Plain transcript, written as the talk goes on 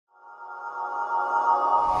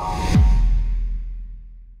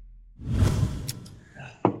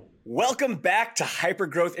Welcome back to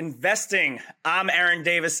Hypergrowth Investing. I'm Aaron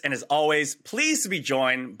Davis, and as always, pleased to be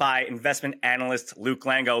joined by investment analyst Luke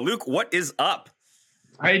Lango. Luke, what is up?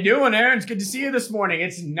 How you doing, Aaron? It's good to see you this morning.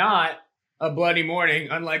 It's not a bloody morning,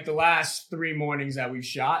 unlike the last 3 mornings that we've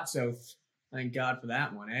shot. So thank God for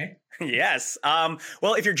that one, eh? Yes.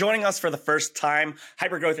 Well, if you're joining us for the first time,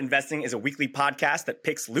 Hypergrowth Investing is a weekly podcast that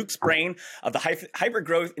picks Luke's brain of the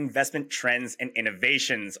hypergrowth investment trends and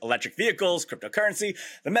innovations, electric vehicles, cryptocurrency,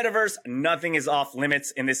 the metaverse. Nothing is off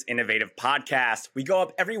limits in this innovative podcast. We go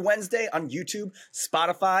up every Wednesday on YouTube,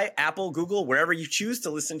 Spotify, Apple, Google, wherever you choose to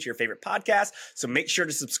listen to your favorite podcast. So make sure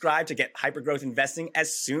to subscribe to get Hypergrowth Investing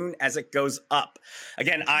as soon as it goes up.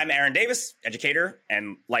 Again, I'm Aaron Davis, educator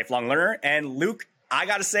and lifelong learner, and Luke, I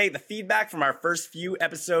got to say, the feedback from our first few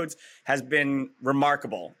episodes has been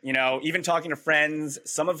remarkable. You know, even talking to friends,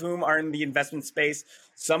 some of whom are in the investment space,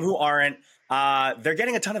 some who aren't, they're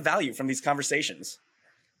getting a ton of value from these conversations.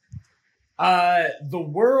 The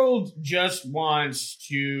world just wants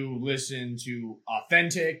to listen to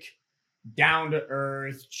authentic,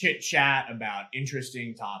 down-to-earth chit-chat about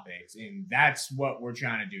interesting topics. And that's what we're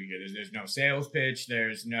trying to do here. There's no sales pitch.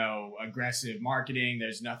 There's no aggressive marketing.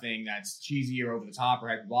 There's nothing that's cheesy or over the top or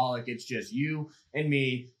hyperbolic. It's just you and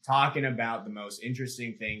me talking about the most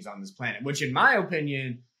interesting things on this planet, which in my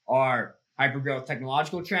opinion are hypergrowth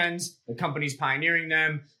technological trends, the companies pioneering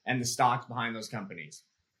them, and the stocks behind those companies.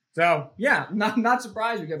 So yeah, not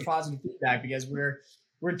surprised we get positive feedback because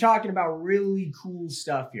we're talking about really cool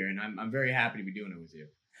stuff here, and I'm very happy to be doing it with you.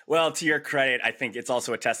 Well, to your credit, I think it's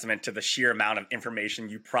also a testament to the sheer amount of information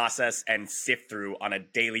you process and sift through on a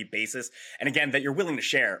daily basis. And again, that you're willing to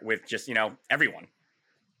share with just, everyone.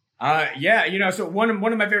 So one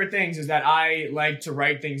of my favorite things is that I like to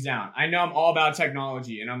write things down. I know I'm all about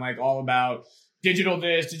technology, and I'm like all about digital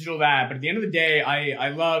this, digital that. But at the end of the day, I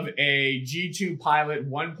love a G2 Pilot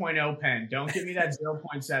 1.0 pen. Don't give me that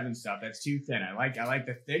 0.7 stuff. That's too thin. I like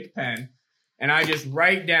the thick pen. And I just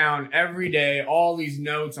write down every day all these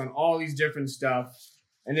notes on all these different stuff.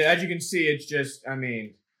 And as you can see, it's just,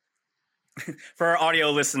 For our audio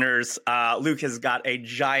listeners, Luke has got a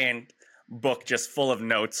giant book just full of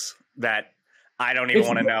notes that I don't even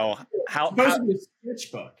want to know. It's supposed to be a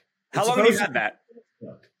sketchbook. How long have you had that?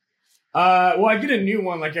 Well, I get a new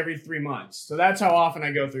one like every 3 months. So that's how often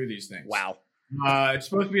I go through these things. Wow. It's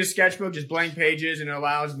supposed to be a sketchbook, just blank pages, and it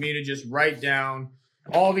allows me to just write down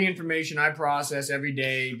all the information I process every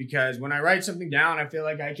day, because when I write something down, I feel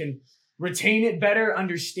like I can retain it better,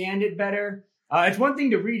 understand it better. It's one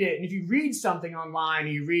thing to read it, and if you read something online or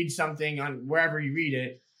you read something on wherever you read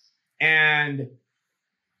it, and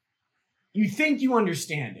you think you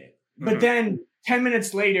understand it, but then 10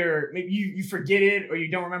 minutes later, maybe you forget it or you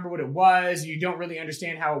don't remember what it was. You don't really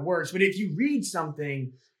understand how it works. But if you read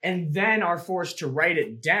something and then are forced to write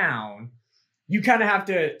it down, you kind of have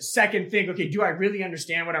to second think, okay, do I really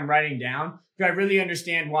understand what I'm writing down? Do I really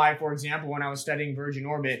understand why, for example, when I was studying Virgin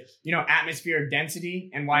Orbit, atmospheric density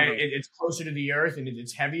and why it's closer to the Earth and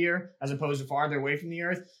it's heavier as opposed to farther away from the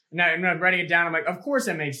Earth? And when I'm writing it down, I'm like, of course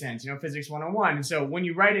that makes sense, physics 101. And so when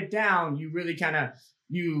you write it down, you really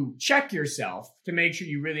you check yourself to make sure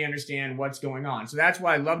you really understand what's going on. So that's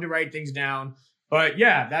why I love to write things down. But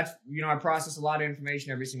yeah, that's, I process a lot of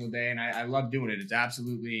information every single day, and I love doing it. It's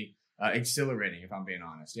absolutely exhilarating, if I'm being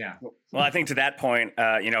honest. Yeah. Well, I think to that point,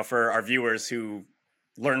 for our viewers who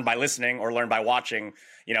learn by listening or learn by watching,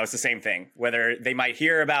 it's the same thing. Whether they might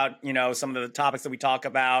hear about, some of the topics that we talk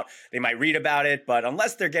about, they might read about it, but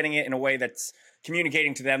unless they're getting it in a way that's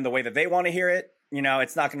communicating to them the way that they want to hear it,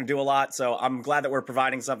 it's not going to do a lot. So I'm glad that we're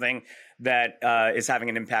providing something that is having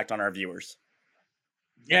an impact on our viewers.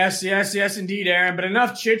 Yes, indeed, Aaron. But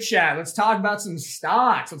enough chit chat. Let's talk about some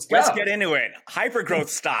stocks. Let's get into it. Hypergrowth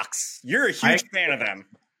stocks. You're a huge fan of them.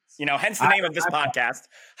 Hence the name of this podcast,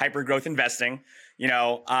 Hypergrowth Investing.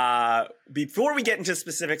 Before we get into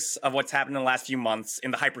specifics of what's happened in the last few months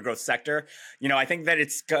in the hypergrowth sector, I think that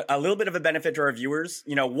it's got a little bit of a benefit to our viewers.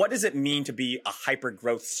 What does it mean to be a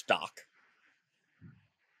hypergrowth stock?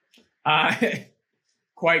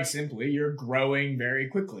 Quite simply, you're growing very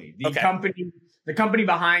quickly. The company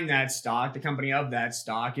behind that stock, the company of that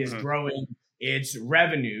stock is growing its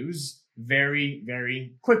revenues very,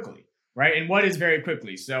 very quickly, right? And what is very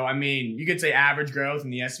quickly? So, you could say average growth in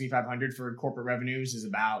the S&P 500 for corporate revenues is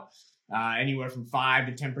about anywhere from 5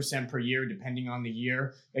 to 10% per year, depending on the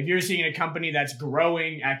year. If you're seeing a company that's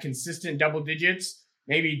growing at consistent double digits,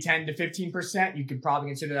 maybe 10 to 15%, you could probably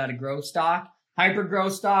consider that a growth stock. Hyper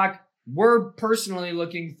growth stock, we're personally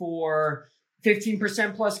looking for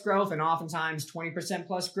 15% plus growth and oftentimes 20%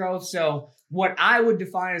 plus growth. So what I would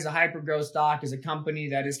define as a hyper growth stock is a company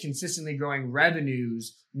that is consistently growing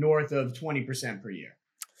revenues north of 20% per year.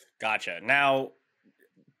 Gotcha. Now,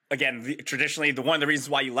 again, traditionally, one of the reasons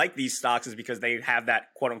why you like these stocks is because they have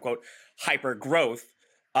that quote unquote hyper growth.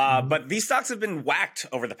 But these stocks have been whacked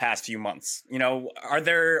over the past few months. Are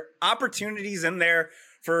there opportunities in there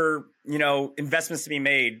for, investments to be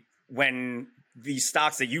made when these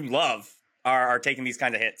stocks that you love are taking these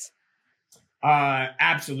kinds of hits?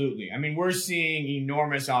 Absolutely. I mean, we're seeing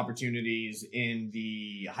enormous opportunities in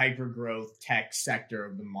the hyper growth tech sector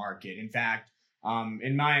of the market. In fact,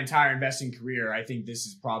 in my entire investing career, I think this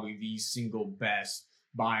is probably the single best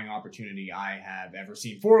buying opportunity I have ever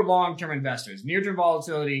seen for long-term investors. Near-term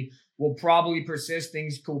volatility will probably persist.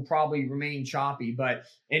 Things will probably remain choppy, but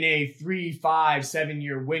in a 3, 5,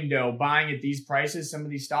 7-year window, buying at these prices, some of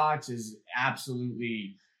these stocks is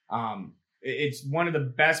absolutely, it's one of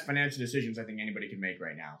the best financial decisions I think anybody can make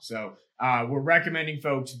right now. So we're recommending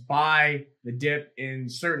folks buy the dip in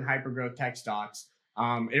certain hyper-growth tech stocks.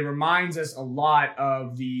 It reminds us a lot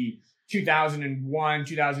of the 2001,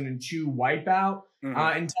 2002 wipeout in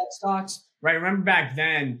tech stocks, right? Remember back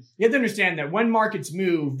then, you have to understand that when markets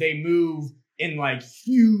move, they move in like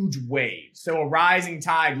huge waves. So a rising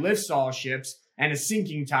tide lifts all ships and a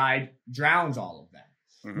sinking tide drowns all of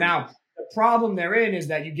them. Now, the problem therein is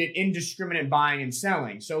that you get indiscriminate buying and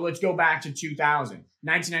selling. So let's go back to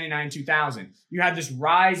 1999, 2000. You had this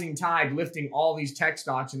rising tide lifting all these tech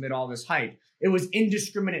stocks amid all this hype. It was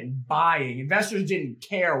indiscriminate buying. Investors didn't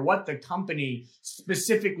care what the company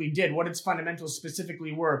specifically did, what its fundamentals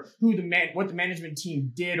specifically were, what the management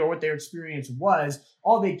team did, or what their experience was.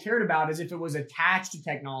 All they cared about is if it was attached to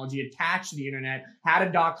technology, attached to the internet, had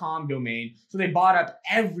a .com domain. So they bought up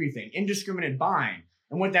everything, indiscriminate buying.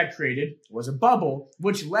 And what that created was a bubble,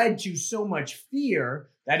 which led to so much fear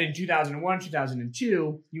that in 2001,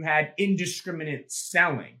 2002, you had indiscriminate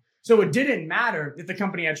selling. So it didn't matter if the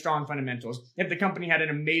company had strong fundamentals, if the company had an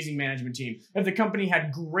amazing management team, if the company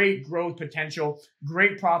had great growth potential,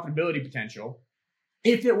 great profitability potential,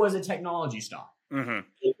 if it was a technology stock, if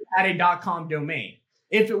it had a .com domain,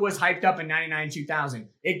 if it was hyped up in 99, 2000,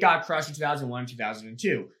 it got crushed in 2001,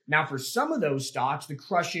 2002. Now, for some of those stocks, the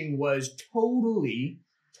crushing was totally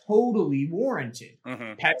warranted.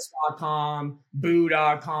 Pets.com,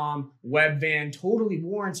 Boo.com, Webvan, totally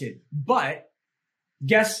warranted. But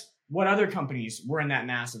guess what other companies were in that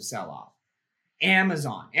massive sell-off?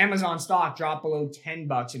 Amazon stock dropped below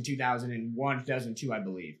 $10 in 2001, 2002, I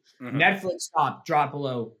believe. Netflix stock dropped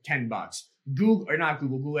below $10. Google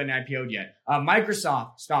hadn't IPO'd yet.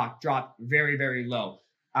 Microsoft stock dropped very, very low.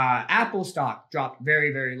 Apple stock dropped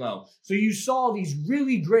very, very low. So you saw these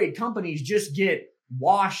really great companies just get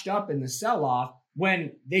washed up in the sell-off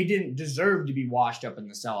when they didn't deserve to be washed up in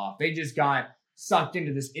the sell-off. They just got sucked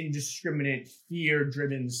into this indiscriminate,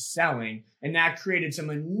 fear-driven selling, and that created some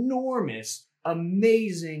enormous,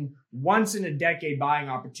 amazing, once-in-a-decade buying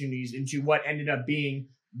opportunities into what ended up being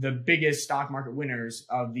the biggest stock market winners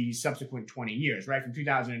of the subsequent 20 years, right? From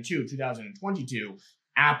 2002 to 2022,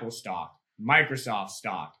 Apple stock, Microsoft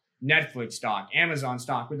stock, Netflix stock, Amazon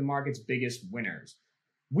stock were the market's biggest winners.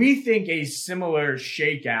 We think a similar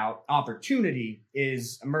shakeout opportunity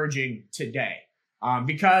is emerging today.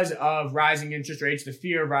 Because of rising interest rates, the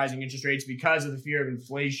fear of rising interest rates, because of the fear of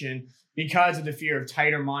inflation, because of the fear of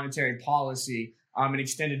tighter monetary policy and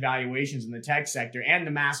extended valuations in the tech sector, and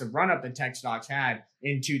the massive run-up that tech stocks had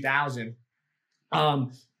in 2000,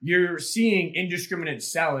 you're seeing indiscriminate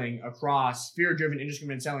selling across, fear-driven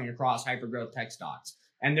indiscriminate selling across hyper-growth tech stocks.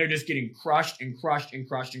 And they're just getting crushed and crushed and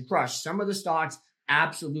crushed and crushed. Some of the stocks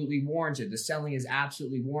absolutely warranted. The selling is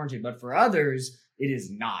absolutely warranted. But for others, it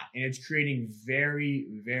is not. And it's creating very,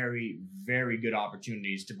 very, very good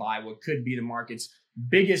opportunities to buy what could be the market's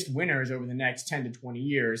biggest winners over the next 10 to 20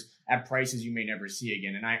 years at prices you may never see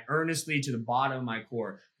again. And I earnestly, to the bottom of my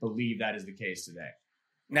core, believe that is the case today.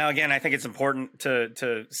 Now, again, I think it's important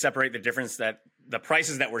to separate the difference that the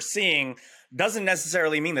prices that we're seeing doesn't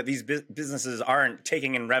necessarily mean that these businesses aren't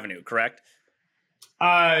taking in revenue, correct?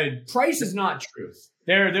 Price is not truth.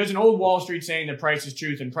 There's an old Wall Street saying that price is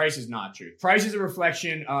truth and price is not truth. Price is a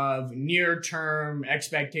reflection of near-term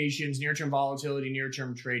expectations, near-term volatility,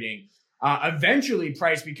 near-term trading. Eventually,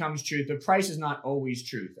 price becomes truth, but price is not always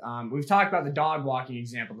truth. We've talked about the dog walking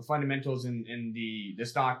example, the fundamentals in the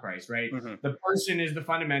stock price, right? The person is the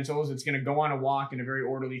fundamentals. It's going to go on a walk in a very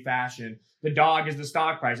orderly fashion. The dog is the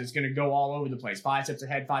stock price. It's going to go all over the place. 5 steps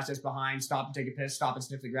ahead, 5 steps behind, stop and take a piss, stop and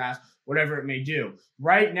sniff the grass, whatever it may do.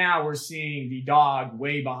 Right now, we're seeing the dog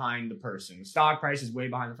way behind the person. The stock price is way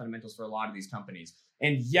behind the fundamentals for a lot of these companies.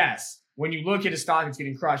 And yes, when you look at a stock that's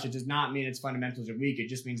getting crushed, it does not mean its fundamentals are weak. It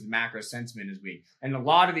just means the macro sentiment is weak. And in a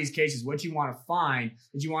lot of these cases, what you want to find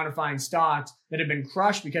is you want to find stocks that have been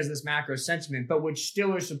crushed because of this macro sentiment, but which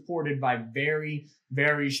still are supported by very,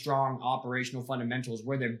 very strong operational fundamentals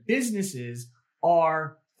where their businesses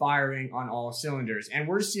are firing on all cylinders. And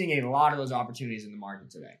we're seeing a lot of those opportunities in the market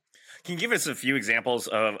today. Can you give us a few examples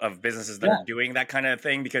of businesses that are doing that kind of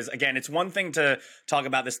thing? Because again, it's one thing to talk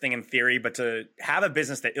about this thing in theory, but to have a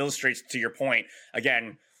business that illustrates, to your point,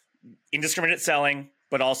 again, indiscriminate selling,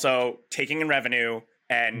 but also taking in revenue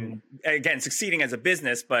and again, succeeding as a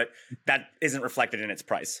business, but that isn't reflected in its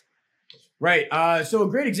price. Right. So a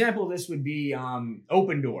great example of this would be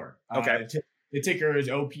Open Door. Okay. The ticker is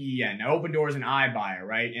OPEN. Now, Open Door is an iBuyer,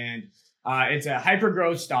 right? And it's a hyper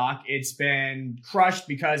growth stock. It's been crushed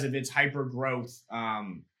because of its hyper growth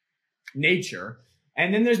nature.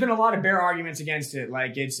 And then there's been a lot of bear arguments against it.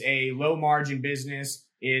 Like it's a low margin business.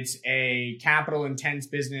 It's a capital intense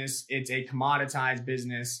business. It's a commoditized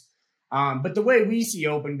business. But the way we see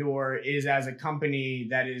Open Door is as a company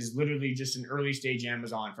that is literally just an early stage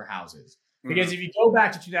Amazon for houses. Because if you go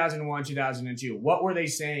back to 2001, 2002, what were they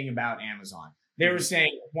saying about Amazon? They were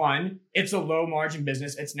saying, one, it's a low margin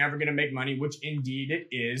business. It's never going to make money, which indeed it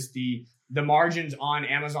is. The margins on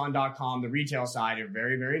Amazon.com, the retail side, are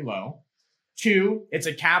very, very low. Two, it's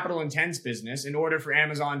a capital intense business. In order for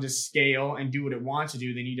Amazon to scale and do what it wants to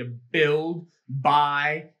do, they need to build,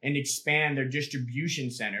 buy, and expand their distribution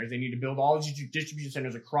centers. They need to build all these distribution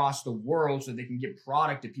centers across the world so they can get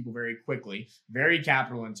product to people very quickly, very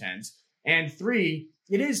capital intense. And three,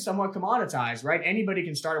 it is somewhat commoditized, right? Anybody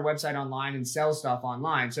can start a website online and sell stuff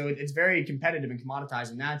online. So it's very competitive and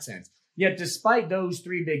commoditized in that sense. Yet despite those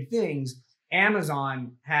three big things,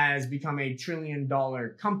 Amazon has become a $1 trillion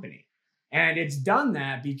company. And it's done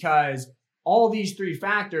that because all these three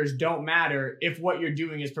factors don't matter if what you're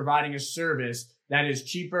doing is providing a service that is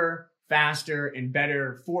cheaper, faster, and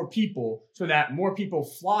better for people so that more people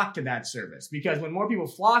flock to that service. Because when more people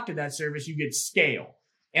flock to that service, you get scale.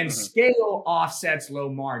 And scale offsets low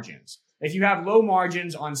margins. If you have low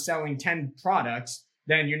margins on selling 10 products,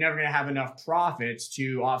 then you're never going to have enough profits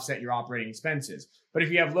to offset your operating expenses. But if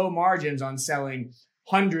you have low margins on selling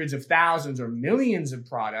hundreds of thousands or millions of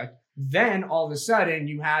product, then all of a sudden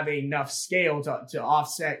you have enough scale to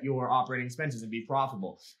offset your operating expenses and be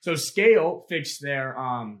profitable. So scale fixed their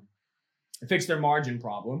margin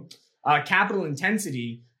problem. Capital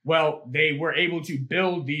intensity, well, they were able to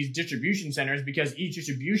build these distribution centers because each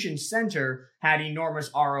distribution center had enormous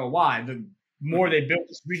ROI. The more they built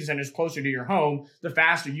distribution centers closer to your home, the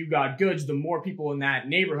faster you got goods, the more people in that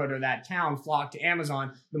neighborhood or that town flocked to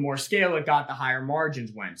Amazon, the more scale it got, the higher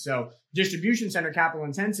margins went. So distribution center capital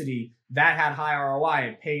intensity, that had high ROI,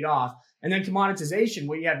 it paid off. And then commoditization,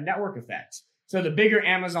 where you have network effects. So the bigger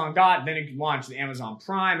Amazon got, then it launched the Amazon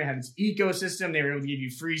Prime. It had its ecosystem. They were able to give you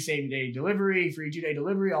free same-day delivery, free 2-day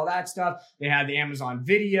delivery, all that stuff. They had the Amazon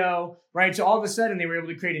Video, right? So all of a sudden, they were able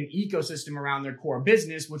to create an ecosystem around their core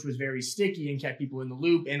business, which was very sticky and kept people in the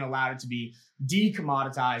loop and allowed it to be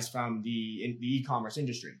decommoditized from the e-commerce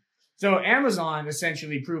industry. So Amazon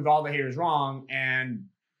essentially proved all the haters wrong and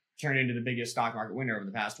turned into the biggest stock market winner over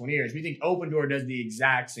the past 20 years. We think Open Door does the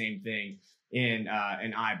exact same thing in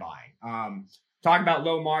iBuying. Talk about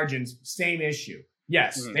low margins, same issue.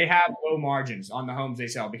 Yes, they have low margins on the homes they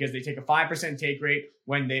sell because they take a 5% take rate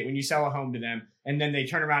when you sell a home to them, and then they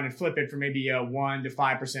turn around and flip it for maybe a 1 to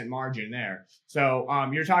 5% margin there. So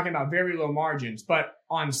you're talking about very low margins, but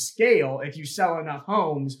on scale, if you sell enough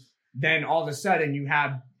homes, then all of a sudden you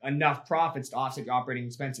have enough profits to offset your operating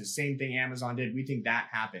expenses. Same thing Amazon did. We think that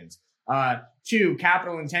happens. Two,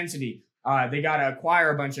 capital intensity. They got to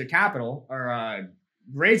acquire a bunch of capital or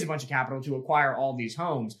raise a bunch of capital to acquire all these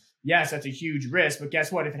homes. Yes, that's a huge risk, but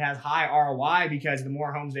guess what? If it has high ROI, because the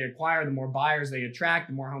more homes they acquire, the more buyers they attract,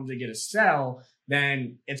 the more homes they get to sell,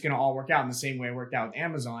 then it's going to all work out in the same way it worked out with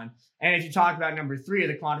Amazon. And if you talk about number three,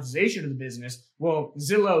 the commoditization of the business, well,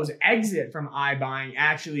 Zillow's exit from iBuying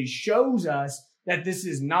actually shows us that this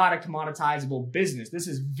is not a commoditizable business. This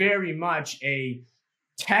is very much a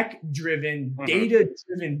tech-driven,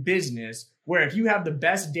 data-driven business where if you have the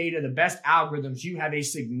best data, the best algorithms, you have a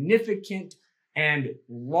significant and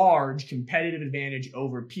large competitive advantage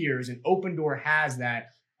over peers. And Open Door has that.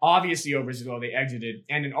 Obviously, over Zillow, they exited.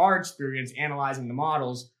 And in our experience, analyzing the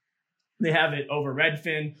models, they have it over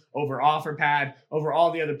Redfin, over OfferPad, over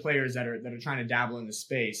all the other players that are trying to dabble in the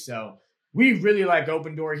space. So we really like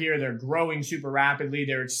Open Door here. They're growing super rapidly.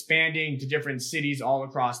 They're expanding to different cities all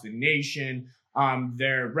across the nation.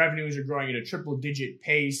 Their revenues are growing at a triple-digit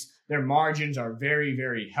pace. Their margins are very,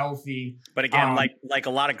 very healthy. But again, like a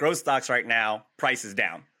lot of growth stocks right now, price is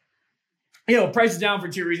down. Price is down for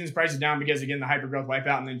two reasons. Price is down because, again, the hypergrowth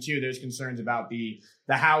wipeout, and then two, there's concerns about the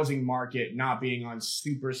housing market not being on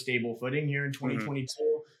super stable footing here in 2022.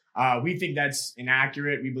 We think that's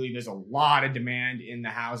inaccurate. We believe there's a lot of demand in the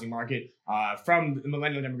housing market. From the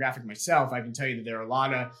millennial demographic myself, I can tell you that there are a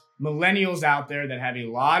lot of millennials out there that have a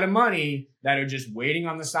lot of money that are just waiting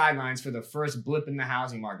on the sidelines for the first blip in the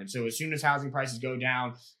housing market. So as soon as housing prices go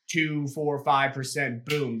down 2, 4, 5%,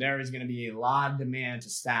 boom, there is going to be a lot of demand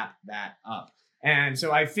to sap that up. And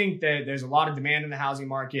so I think that there's a lot of demand in the housing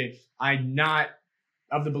market. I'm not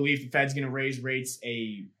of the belief the Fed's going to raise rates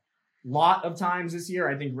a lot of times this year.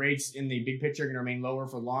 I think rates in the big picture are going to remain lower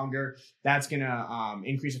for longer. That's going to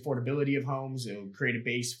increase affordability of homes. It'll create a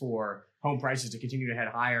base for home prices to continue to head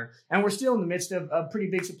higher. And we're still in the midst of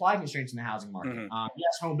pretty big supply constraints in the housing market.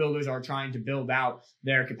 Yes, home builders are trying to build out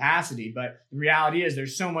their capacity, but the reality is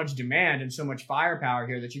there's so much demand and so much firepower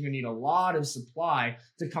here that you're going to need a lot of supply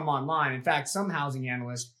to come online. In fact, some housing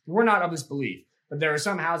analysts, we're not of this belief, but there are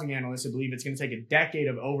some housing analysts that believe it's going to take a decade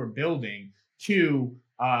of overbuilding to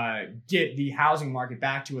get the housing market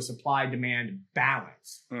back to a supply-demand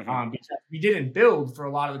balance. Because we didn't build for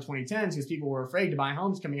a lot of the 2010s because people were afraid to buy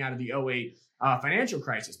homes coming out of the '08 financial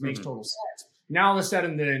crisis. Makes total sense. Now, all of a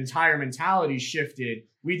sudden, the entire mentality shifted.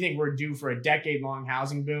 We think we're due for a decade-long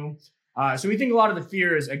housing boom. So we think a lot of the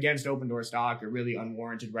fears against open door stock are really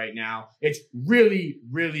unwarranted right now. It's really,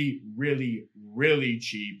 really, really, really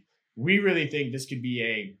cheap. We really think this could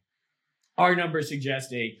be our numbers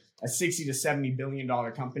suggest a $60 to $70 billion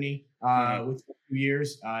company with a few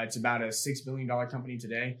years. It's about a $6 billion company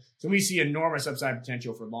today. So we see enormous upside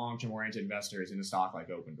potential for long-term oriented investors in a stock like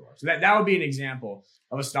Opendoor. So that would be an example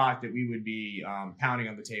of a stock that we would be pounding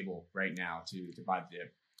on the table right now to buy the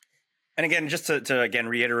dip. And again, just to again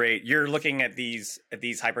reiterate, you're looking at these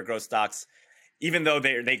hyper-growth stocks, even though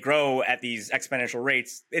they grow at these exponential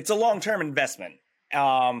rates, it's a long-term investment.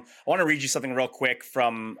 I want to read you something real quick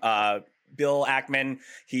from Bill Ackman.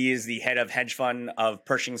 He is the head of hedge fund of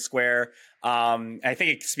Pershing Square. I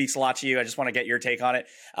think it speaks a lot to you. I just want to get your take on it.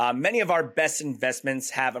 Many of our best investments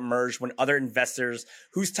have emerged when other investors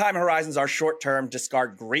whose time horizons are short-term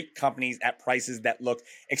discard great companies at prices that look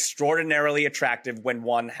extraordinarily attractive when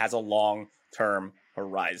one has a long-term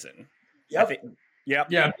horizon. Yep.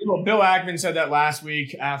 Yeah. Bill Ackman said that last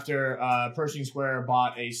week after Pershing Square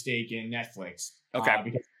bought a stake in Netflix. Okay.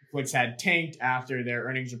 Because Netflix had tanked after their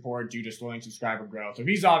earnings report due to slowing subscriber growth. So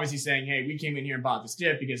he's obviously saying, hey, we came in here and bought this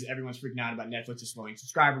dip because everyone's freaking out about Netflix's slowing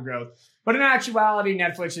subscriber growth. But in actuality,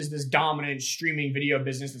 Netflix is this dominant streaming video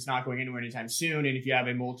business that's not going anywhere anytime soon. And if you have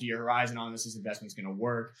a multi-year horizon on this investment's going to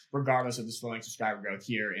work regardless of the slowing subscriber growth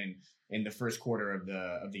here in the first quarter of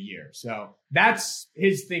the year. So that's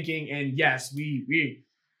his thinking. And yes, we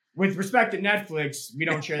with respect to Netflix, we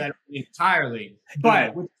don't share that entirely.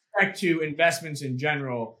 But with respect to investments in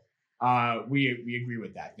general, we agree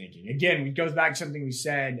with that thinking. Again, it goes back to something we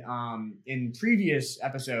said in previous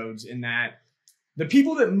episodes, in that the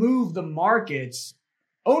people that move the markets,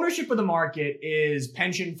 ownership of the market is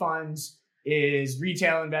pension funds, is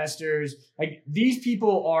retail investors. Like, these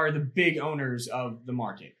people are the big owners of the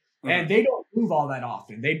market. And they don't move all that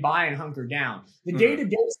often. They buy and hunker down. The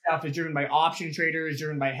day-to-day stuff is driven by option traders,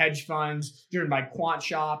 driven by hedge funds, driven by quant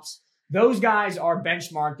shops. Those guys are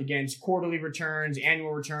benchmarked against quarterly returns,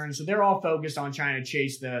 annual returns. So they're all focused on trying to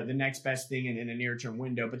chase the next best thing in a near-term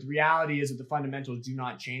window. But the reality is that the fundamentals do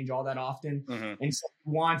not change all that often. And so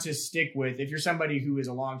you want to stick with, if you're somebody who is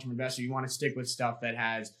a long-term investor, you want to stick with stuff that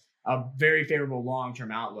has a very favorable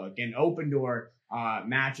long-term outlook. And Opendoor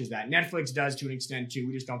matches that. Netflix does to an extent too.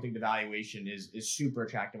 We just don't think the valuation is super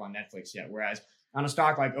attractive on Netflix yet. Whereas on a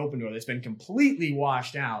stock like Opendoor that's been completely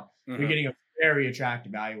washed out, you're getting a very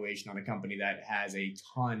attractive valuation on a company that has a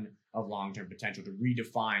ton of long-term potential to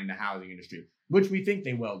redefine the housing industry, which we think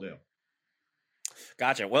they will do.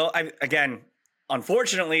 Gotcha. Well, again,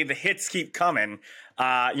 unfortunately, the hits keep coming.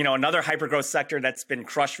 Another hyper-growth sector that's been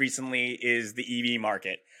crushed recently is the EV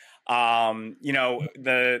market. I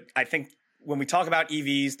think when we talk about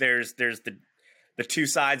EVs, there's the two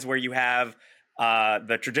sides where you have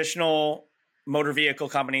the traditional motor vehicle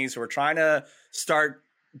companies who are trying to start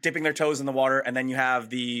dipping their toes in the water, and then you have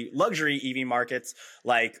the luxury EV markets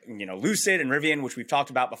like Lucid and Rivian, which we've talked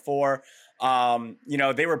about before.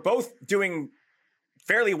 They were both doing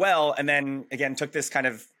fairly well, and then again took this kind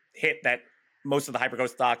of hit that most of the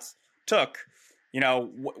hypergrowth stocks took.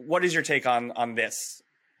 What is your take on this?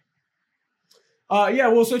 So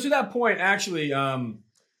to that point, actually,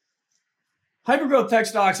 hypergrowth tech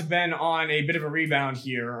stocks have been on a bit of a rebound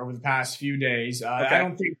here over the past few days. Okay. I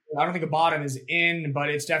don't think a bottom is in, but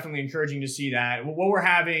it's definitely encouraging to see that. What we're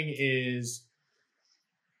having is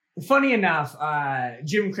funny enough,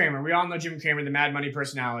 Jim Cramer, we all know Jim Cramer, the Mad Money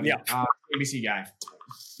personality, ABC guy.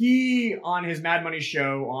 He, on his Mad Money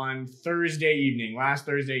show on last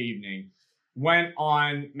Thursday evening, went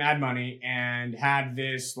on Mad Money and had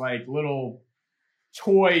this like little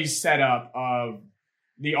toy setup of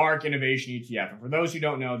the ARK Innovation ETF. And for those who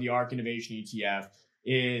don't know, the ARK Innovation ETF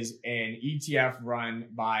is an ETF run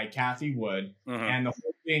by Cathie Wood, and the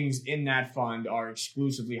holdings in that fund are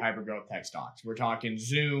exclusively hypergrowth tech stocks. We're talking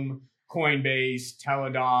Zoom, Coinbase,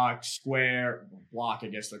 Teladoc, Square, Block, I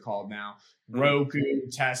guess they're called now, Roku,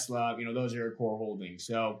 Tesla, those are your core holdings.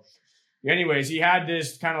 So anyways, he had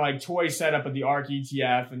this kind of like toy setup of the ARK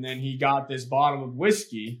ETF, and then he got this bottle of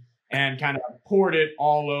whiskey and kind of poured it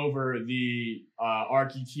all over the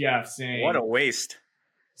ARK ETF, saying, "What a waste."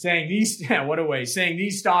 Saying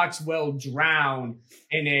these stocks will drown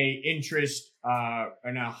in a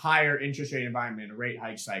higher interest rate environment, a rate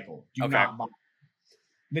hike cycle. Do not buy.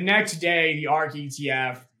 The next day, the ARK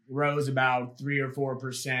ETF rose about 3 or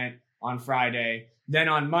 4% on Friday. Then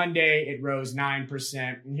on Monday, it rose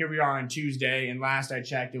 9%. And here we are on Tuesday. And last I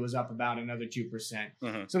checked, it was up about another 2%.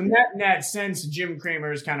 So net, since Jim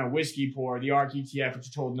Cramer's kind of whiskey pour, the ARK ETF,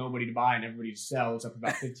 which told nobody to buy and everybody to sell, is up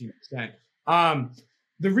about 15%.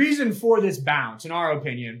 The reason for this bounce, in our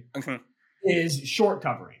opinion, is short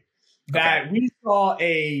covering. That we saw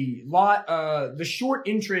a lot, the short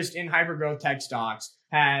interest in hypergrowth tech stocks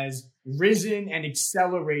has risen and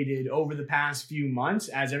accelerated over the past few months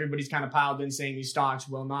as everybody's kind of piled in saying these stocks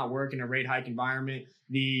will not work in a rate hike environment.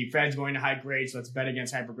 The Fed's going to hike rates. Let's bet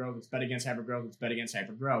against hypergrowth. Let's bet against hypergrowth. Let's bet against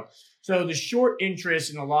hypergrowth. So the short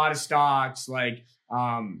interest in a lot of stocks like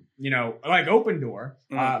Open Door,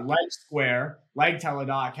 like Square, like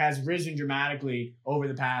Teladoc has risen dramatically over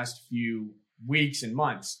the past few weeks and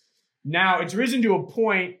months. Now it's risen to a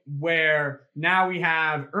point where now we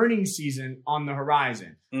have earnings season on the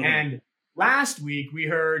horizon. And last week we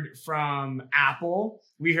heard from Apple,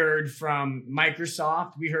 we heard from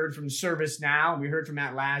Microsoft, we heard from ServiceNow, we heard from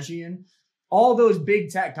Atlassian. All those big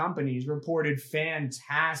tech companies reported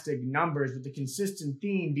fantastic numbers, with the consistent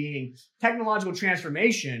theme being technological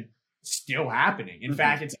transformation still happening. In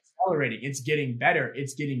fact, it's accelerating. It's getting better.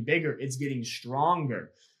 It's getting bigger. It's getting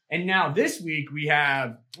stronger. And now this week we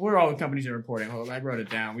have, what are all the companies that are reporting? Hold on, I wrote it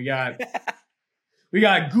down. We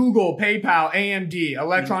got Google, PayPal, AMD,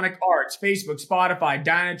 Electronic Arts, Facebook, Spotify,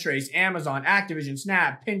 Dynatrace, Amazon, Activision,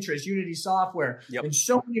 Snap, Pinterest, Unity Software, and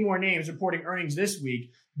so many more names reporting earnings this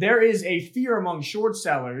week. There is a fear among short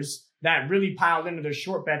sellers that really piled into their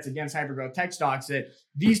short bets against hypergrowth tech stocks that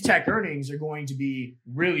these tech earnings are going to be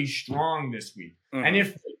really strong this week. And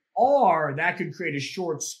if they are, that could create a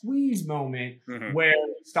short squeeze moment where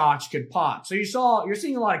stocks could pop. So you're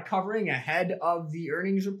seeing a lot of covering ahead of the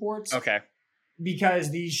earnings reports. Because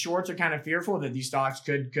these shorts are kind of fearful that these stocks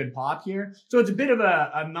could pop here. So it's a bit of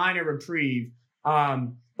a minor reprieve.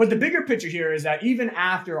 But the bigger picture here is that even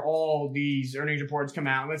after all these earnings reports come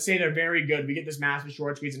out, let's say they're very good, we get this massive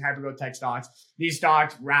short squeeze in hypergrowth tech stocks, these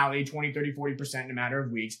stocks rally 20, 30, 40% in a matter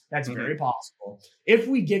of weeks. That's very possible. If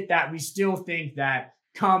we get that, we still think that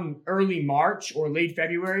come early March or late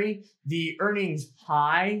February, the earnings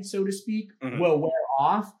high, so to speak, will wear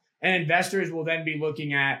off. And investors will then be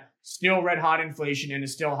looking at still red hot inflation and a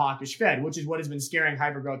still hawkish Fed, which is what has been scaring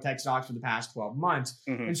hypergrowth tech stocks for the past 12 months.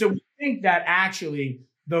 And so we think that actually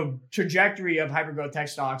the trajectory of hypergrowth tech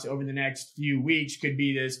stocks over the next few weeks could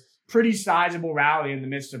be this pretty sizable rally in the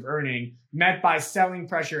midst of earning, met by selling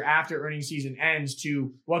pressure after earnings season ends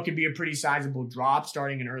to what could be a pretty sizable drop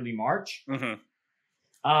starting in early March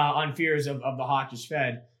on fears of the hawkish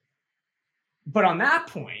Fed. But on that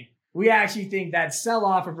point, we actually think that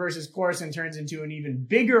sell-off reverses course and turns into an even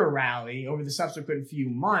bigger rally over the subsequent few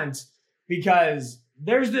months, because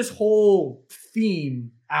there's this whole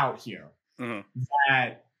theme out here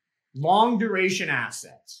that long duration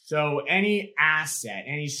assets, so any asset,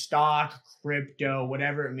 any stock, crypto,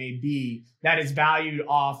 whatever it may be, that is valued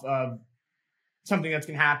off of something that's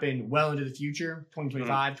going to happen well into the future,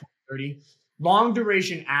 2025, 2030, long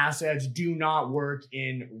duration assets do not work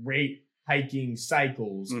in rate hiking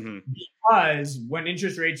cycles because when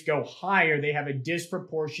interest rates go higher, they have a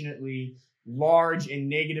disproportionately large and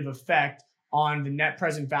negative effect on the net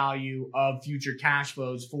present value of future cash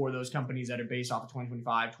flows for those companies that are based off of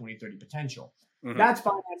 2025, 2030 potential. That's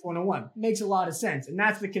Finance 101. Makes a lot of sense. And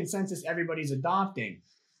that's the consensus everybody's adopting.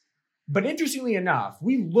 But interestingly enough,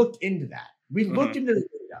 we looked into that. We looked into the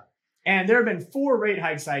data. And there have been 4 rate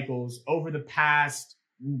hike cycles over the past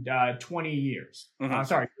 20 years.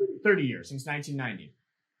 30 years, since 1990.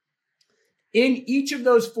 In each of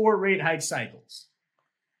those 4 rate hike cycles,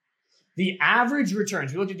 The average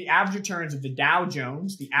returns, we looked at the average returns of the Dow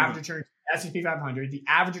Jones, the average returns of the S&P 500, the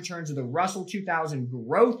average returns of the Russell 2000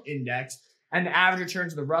 Growth Index, and the average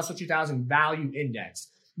returns of the Russell 2000 Value Index.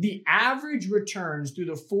 The average returns through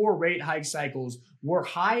the 4 rate hike cycles were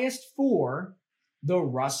highest for the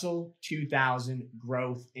Russell 2000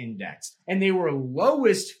 Growth Index, and they were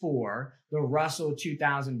lowest for the Russell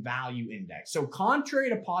 2000 Value Index. So contrary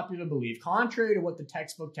to popular belief, contrary to what the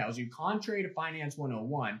textbook tells you, contrary to Finance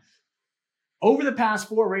 101, over the past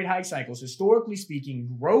 4 rate hike cycles, historically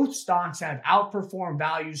speaking, growth stocks have outperformed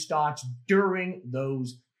value stocks during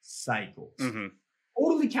those cycles.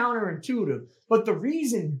 Totally counterintuitive. But the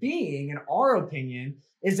reason being, in our opinion,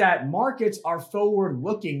 is that markets are forward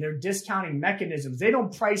looking. They're discounting mechanisms. They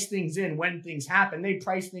don't price things in when things happen. They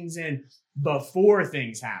price things in before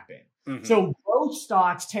things happen. So growth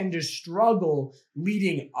stocks tend to struggle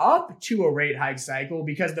leading up to a rate hike cycle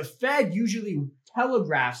because the Fed usually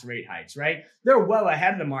telegraphs rate hikes, right? They're well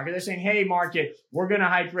ahead of the market. They're saying, hey, market, we're going to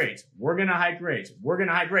hike rates. We're going to hike rates. We're going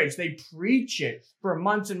to hike rates. They preach it for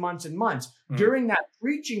months and months and months. During that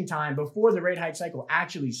preaching time, before the rate hike cycle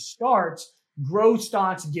actually starts, growth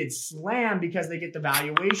stocks get slammed because they get the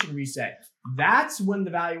valuation reset. That's when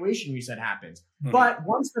the valuation reset happens. But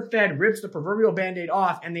once the Fed rips the proverbial Band-Aid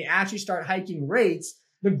off and they actually start hiking rates,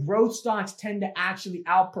 the growth stocks tend to actually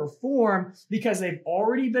outperform because they've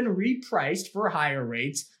already been repriced for higher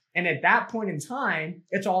rates. And at that point in time,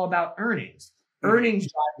 it's all about earnings. Earnings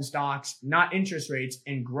drive the stocks, not interest rates.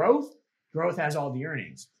 And growth has all the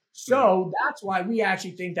earnings. So that's why we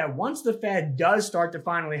actually think that once the Fed does start to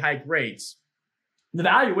finally hike rates, the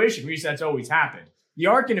valuation resets always happened. The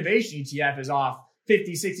ARK Innovation ETF is off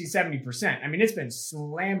 50, 60, 70%. I mean, it's been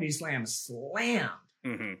slammed. The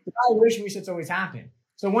valuation resets always happen.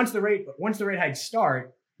 So once the rate hikes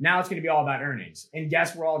start, now it's going to be all about earnings. And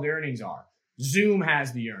guess where all the earnings are? Zoom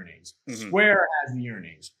has the earnings. Square has the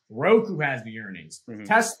earnings. Roku has the earnings.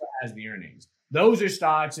 Tesla has the earnings. Those are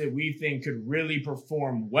stocks that we think could really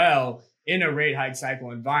perform well in a rate hike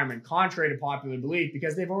cycle environment, contrary to popular belief,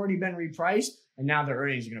 because they've already been repriced and now their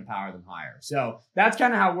earnings are going to power them higher. So that's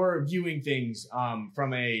kind of how we're viewing things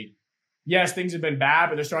from a, yes, things have been bad,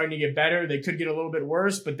 but they're starting to get better. They could get a little bit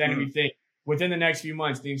worse, but then we think within the next few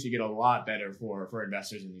months, things should get a lot better for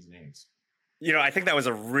investors in these names. You know, I think that was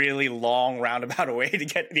a really long roundabout way to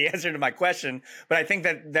get the answer to my question, but I think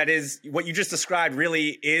that is what you just described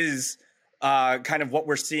really is kind of what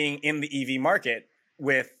we're seeing in the EV market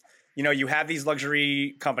with, you know, you have these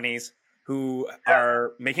luxury companies who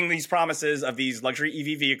are making these promises of these luxury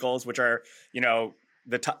EV vehicles, which are, you know,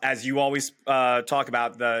 as you always talk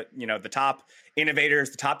about, the top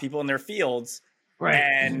innovators, the top people in their fields. Right.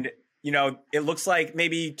 And, you know, it looks like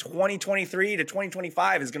maybe 2023 to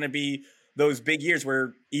 2025 is going to be those big years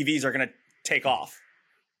where EVs are going to take off.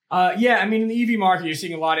 Yeah, I mean, in the EV market, you're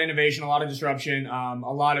seeing a lot of innovation, a lot of disruption,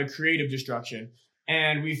 a lot of creative destruction.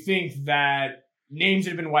 And we think that names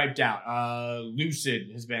have been wiped out. Lucid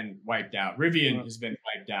has been wiped out. Rivian has been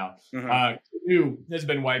wiped out. Canoe has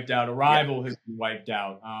been wiped out. Arrival has been wiped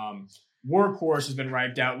out. Workhorse has been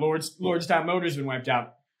wiped out. Lordstown Motors has been wiped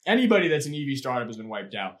out. Anybody that's an EV startup has been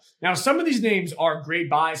wiped out. Now, some of these names are great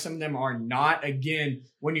buys. Some of them are not. Again,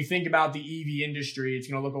 when you think about the EV industry, it's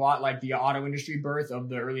going to look a lot like the auto industry birth of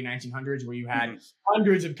the early 1900s, where you had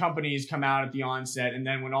hundreds of companies come out at the onset. And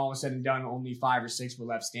then when all was said and done, only 5 or 6 were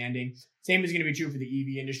left standing. Same is going to be true for the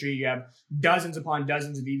EV industry. You have dozens upon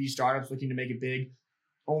dozens of EV startups looking to make it big.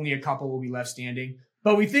 Only a couple will be left standing.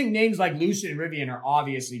 But we think names like Lucid and Rivian are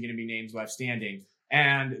obviously going to be names left standing.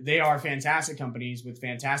 And they are fantastic companies with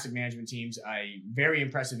fantastic management teams, very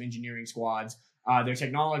impressive engineering squads. Their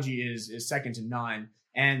technology is second to none,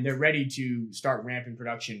 and they're ready to start ramping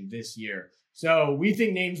production this year. So we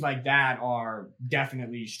think names like that are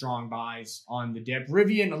definitely strong buys on the dip.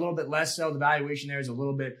 Rivian, a little bit less so. The valuation there is a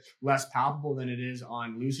little bit less palpable than it is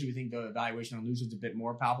on Lucid. We think the valuation on Lucid is a bit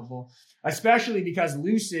more palpable, especially because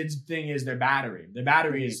Lucid's thing is their battery. Their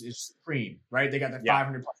battery is supreme, right? They got that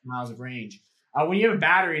 500 plus miles of range. When you have a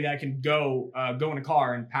battery that can go in a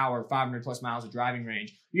car and power 500 plus miles of driving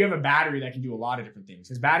range, you have a battery that can do a lot of different things.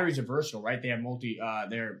 Because batteries are versatile, right? They have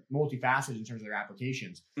they're multifaceted in terms of their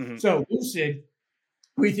applications. So Lucid,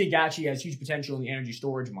 we think actually has huge potential in the energy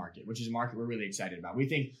storage market, which is a market we're really excited about. We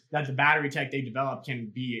think that the battery tech they developed can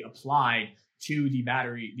be applied to the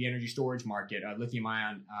energy storage market, lithium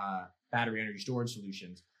ion battery energy storage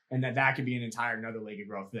solutions, and that could be an entire another leg of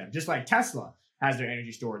growth for them. Just like Tesla has their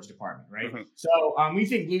energy storage department, right? So we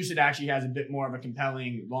think Lucid actually has a bit more of a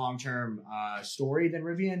compelling long-term story than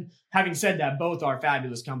Rivian. Having said that, both are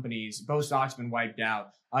fabulous companies. Both stocks have been wiped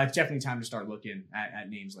out. It's definitely time to start looking at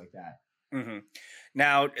names like that. Mm-hmm.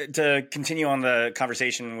 Now, to continue on the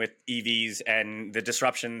conversation with EVs and the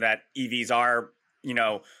disruption that EVs are,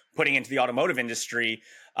 putting into the automotive industry,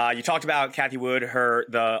 you talked about Kathy Wood,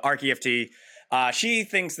 the ARC EFT. She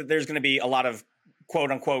thinks that there's going to be a lot of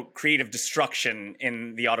quote unquote creative destruction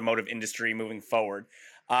in the automotive industry moving forward.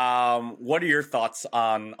 What are your thoughts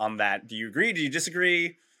on that? Do you agree? Do you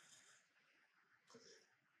disagree?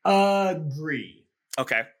 Agree.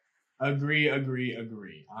 Okay. Agree.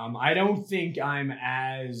 I don't think I'm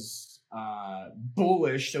as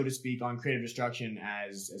bullish, so to speak, on creative destruction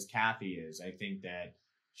as Kathy is. I think that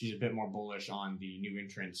she's a bit more bullish on the new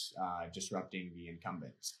entrants disrupting the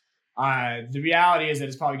incumbents. The reality is that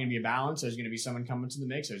it's probably going to be a balance. There's going to be some incumbents in the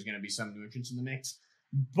mix. There's going to be some new entrants in the mix.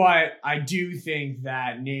 But I do think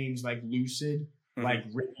that names like Lucid, like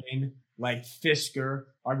Rivian, like Fisker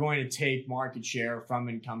are going to take market share from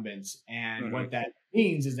incumbents. And what that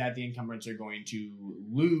means is that the incumbents are going to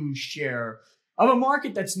lose share of a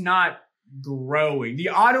market that's not growing. The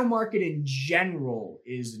auto market in general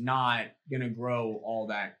is not going to grow all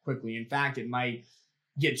that quickly. In fact, it might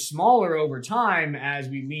get smaller over time as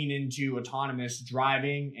we lean into autonomous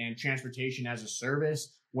driving and transportation as a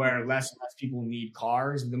service, where less and less people need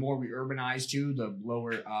cars. The more we urbanize too, the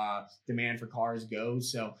lower demand for cars goes.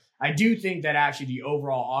 So I do think that actually the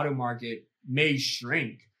overall auto market may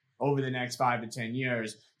shrink over the next 5 to 10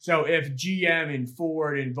 years. So if GM and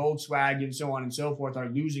Ford and Volkswagen, so on and so forth, are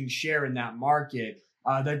losing share in that market,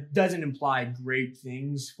 that doesn't imply great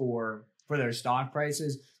things for their stock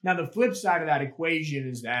prices. Now, the flip side of that equation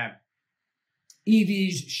is that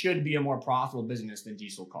EVs should be a more profitable business than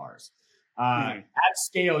diesel cars. At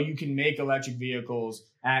scale, you can make electric vehicles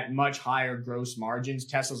at much higher gross margins.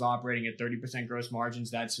 Tesla's operating at 30% gross margins.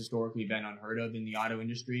 That's historically been unheard of in the auto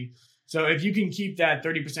industry. So if you can keep that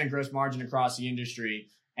 30% gross margin across the industry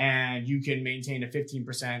and you can maintain a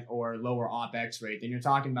 15% or lower OPEX rate, then you're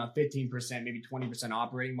talking about 15%, maybe 20%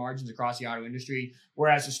 operating margins across the auto industry.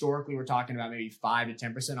 Whereas historically, we're talking about maybe 5 to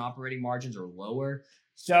 10% operating margins or lower.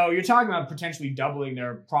 So you're talking about potentially doubling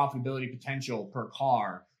their profitability potential per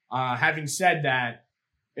car. Having said that,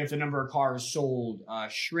 if the number of cars sold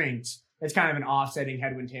shrinks, it's kind of an offsetting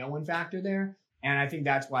headwind tailwind factor there. And I think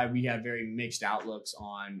that's why we have very mixed outlooks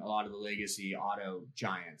on a lot of the legacy auto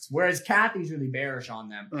giants. Whereas Kathy's really bearish on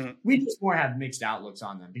them. We just more have mixed outlooks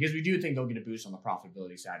on them because we do think they'll get a boost on the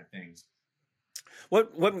profitability side of things.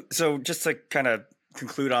 So just to kind of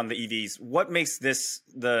conclude on the EVs, what makes this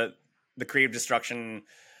the creative destruction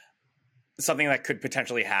something that could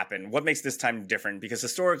potentially happen? What makes this time different? Because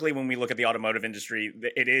historically, when we look at the automotive industry,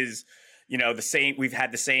 it is, the same. We've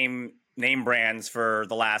had the same name brands for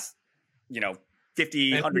the last,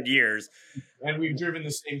 50, 100 years. And we've driven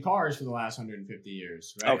the same cars for the last 150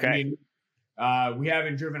 years, right? Okay. I mean, we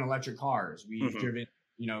haven't driven electric cars. We've driven,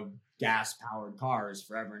 gas-powered cars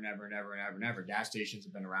forever and ever and ever and ever and ever. Gas stations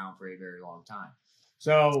have been around for a very long time.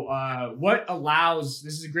 So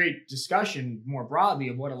this is a great discussion more broadly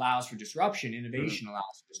of what allows for disruption. Innovation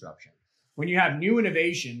allows for disruption. When you have new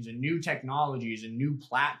innovations and new technologies and new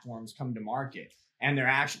platforms come to market and they're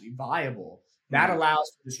actually viable, that allows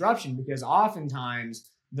for disruption because oftentimes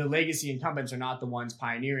the legacy incumbents are not the ones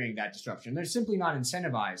pioneering that disruption. They're simply not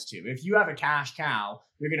incentivized to. If you have a cash cow,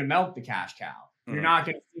 you're going to milk the cash cow. You're not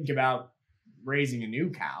going to think about raising a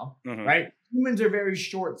new cow, right? Humans are very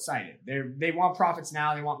short-sighted. They want profits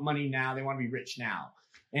now. They want money now. They want to be rich now.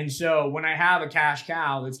 And so when I have a cash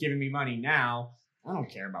cow that's giving me money now, I don't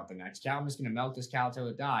care about the next cow. I'm just going to milk this cow till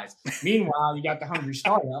it dies. Meanwhile, you got the hungry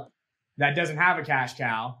startup that doesn't have a cash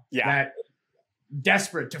cow that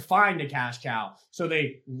desperate to find a cash cow. So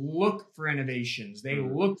they look for innovations. They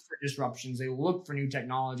look for disruptions. They look for new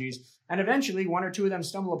technologies. And eventually one or two of them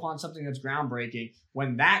stumble upon something that's groundbreaking.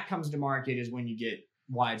 When that comes to market is when you get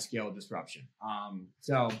wide-scale disruption.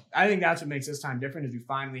 So I think that's what makes this time different is we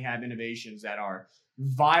finally have innovations that are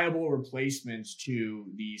viable replacements to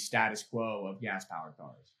the status quo of gas-powered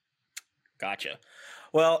cars. Gotcha.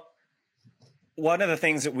 Well, one of the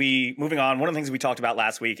things we talked about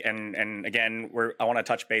last week, and again, I want to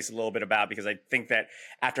touch base a little bit about because I think that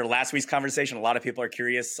after last week's conversation, a lot of people are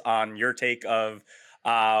curious on your take of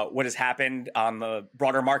what has happened on the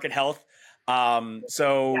broader market health.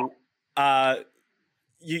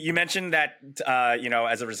 You mentioned that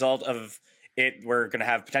as a result of it, we're going to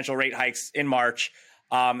have potential rate hikes in March.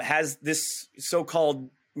 Has this so-called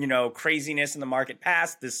craziness in the market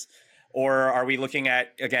passed this, or are we looking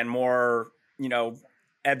at again more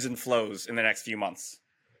ebbs and flows in the next few months?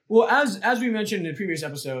 Well, as we mentioned in previous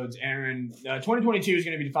episodes, Aaron, 2022 is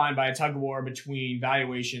going to be defined by a tug of war between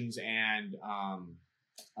valuations and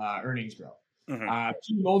earnings growth.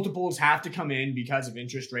 P multiples have to come in because of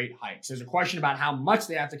interest rate hikes. There's a question about how much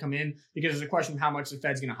they have to come in because there's a question of how much the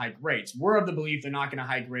Fed's going to hike rates. We're of the belief they're not going to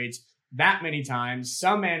hike rates that many times.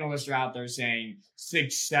 Some analysts are out there saying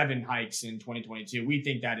 6-7 hikes in 2022. We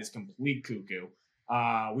think that is complete cuckoo.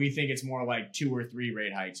 We think it's more like 2 or 3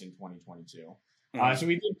 rate hikes in 2022. So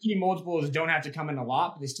we think P multiples don't have to come in a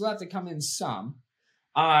lot, but they still have to come in some.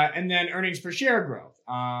 And then earnings per share growth.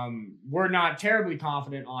 We're not terribly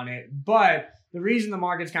confident on it, but the reason the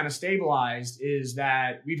market's kind of stabilized is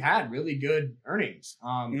that we've had really good earnings.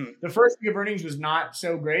 The first week of earnings was not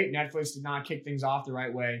so great. Netflix did not kick things off the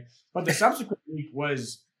right way, but the subsequent week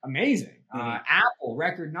was amazing. Apple,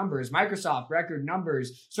 record numbers. Microsoft, record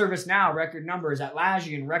numbers. ServiceNow, record numbers.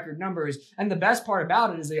 Atlassian, record numbers. And the best part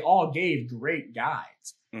about it is they all gave great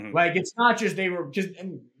guides. Like, it's not just they were, because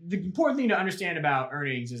the important thing to understand about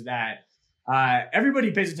earnings is that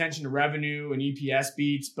everybody pays attention to revenue and EPS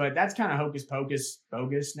beats, but that's kind of hocus pocus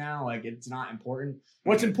bogus now. Like, it's not important.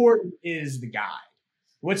 What's important is the guide.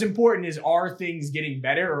 What's important is, are things getting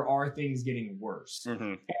better or are things getting worse?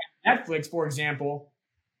 And Netflix, for example,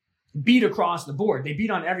 beat across the board. They beat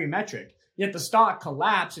on every metric. Yet the stock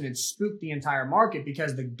collapsed and it spooked the entire market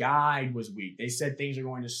because the guide was weak. They said things are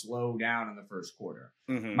going to slow down in the first quarter.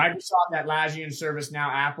 Microsoft, Atlassian, ServiceNow,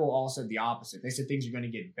 Apple all said the opposite. They said things are going to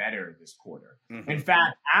get better this quarter. In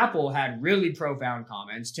fact, Apple had really profound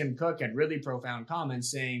comments. Tim Cook had really profound comments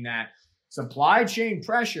saying that supply chain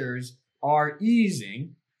pressures are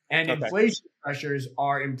easing and inflation pressures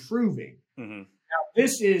are improving. Now,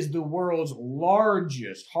 this is the world's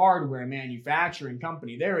largest hardware manufacturing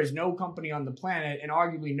company. There is no company on the planet, and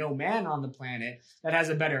arguably no man on the planet, that has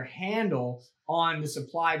a better handle on the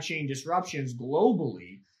supply chain disruptions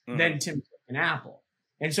globally than Tim Cook and Apple.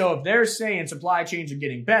 And so if they're saying supply chains are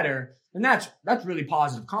getting better, then that's really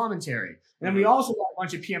positive commentary. And then we also got a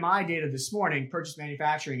bunch of PMI data this morning, Purchase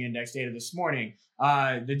Manufacturing Index data this morning.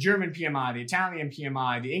 The German PMI, the Italian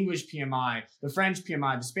PMI, the English PMI, the French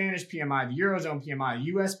PMI, the Spanish PMI, the Eurozone PMI,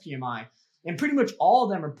 the US PMI. And pretty much all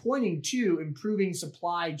of them are pointing to improving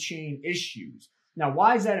supply chain issues. Now,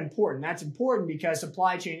 why is that important? That's important because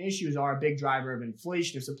supply chain issues are a big driver of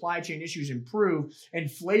inflation. If supply chain issues improve,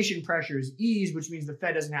 inflation pressures ease, which means the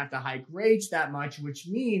Fed doesn't have to hike rates that much, which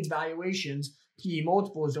means valuations, PE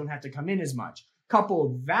multiples, don't have to come in as much.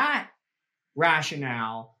 Couple that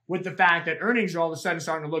rationale with the fact that earnings are all of a sudden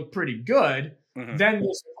starting to look pretty good, then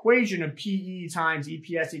this equation of PE times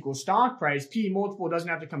EPS equals stock price, PE multiple doesn't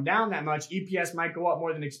have to come down that much. EPS might go up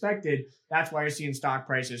more than expected. That's why you're seeing stock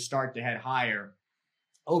prices start to head higher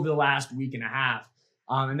over the last week and a half.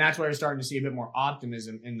 And that's why we're starting to see a bit more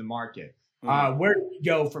optimism in the market. Where do we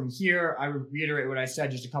go from here? I reiterate what I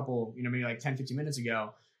said just a couple, maybe like 10, 15 minutes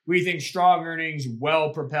ago. We think strong earnings will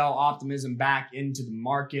propel optimism back into the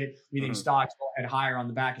market. We think stocks will head higher on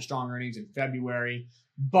the back of strong earnings in February.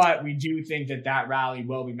 But we do think that rally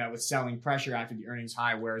will be met with selling pressure after the earnings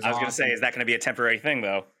high wears off. I was going to say, is that going to be a temporary thing,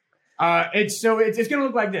 though? It's going to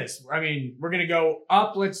look like this. I mean, we're going to go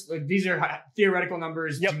up. These are theoretical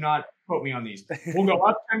numbers. Do not quote me on these. We'll go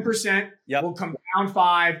up 10%. We'll come down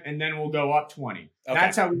 5%, and then we'll go up 20%.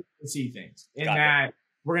 That's how we see things.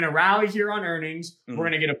 We're going to rally here on earnings. We're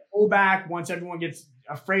going to get a pullback once everyone gets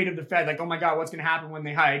afraid of the Fed. Like, oh my God, what's going to happen when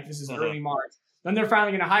they hike? This is early March. Then they're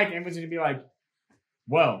finally going to hike, and everyone's going to be like,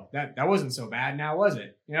 whoa, that wasn't so bad now, was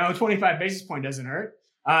it? 25 basis point doesn't hurt.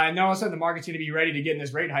 And then all of a sudden the market's going to be ready to get in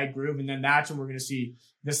this rate hike groove. And then that's when we're going to see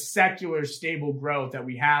the secular stable growth that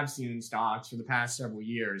we have seen in stocks for the past several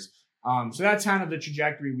years. So that's kind of the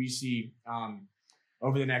trajectory we see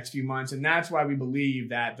over the next few months. And that's why we believe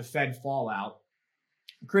that the Fed fallout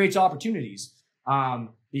creates opportunities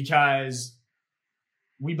because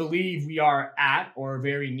we believe we are at or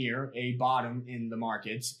very near a bottom in the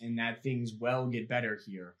markets and that things will get better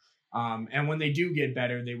here. And when they do get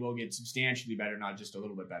better, they will get substantially better, not just a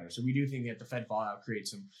little bit better. So we do think that the Fed fallout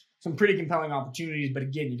creates some pretty compelling opportunities. But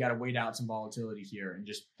again, you got to wait out some volatility here and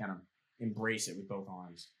just kind of embrace it with both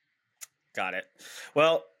arms. Got it.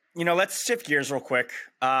 Well, let's shift gears real quick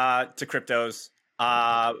to cryptos.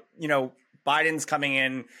 Biden's coming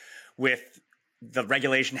in with the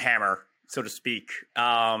regulation hammer, so to speak.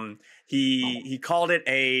 He called it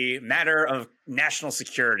a matter of national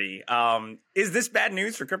security. Is this bad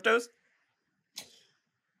news for cryptos?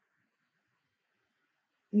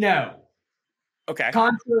 No. Okay.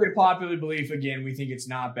 Contrary to popular belief, again, we think it's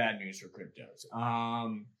not bad news for cryptos.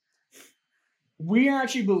 We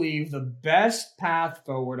actually believe the best path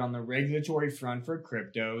forward on the regulatory front for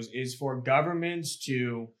cryptos is for governments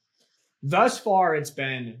to, thus far, it's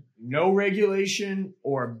been no regulation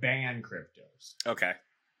or ban cryptos. Okay.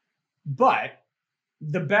 But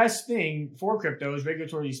the best thing for cryptos,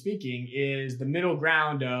 regulatorily speaking, is the middle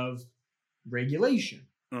ground of regulation.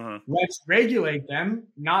 Let's regulate them,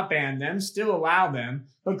 not ban them, still allow them,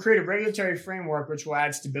 but create a regulatory framework which will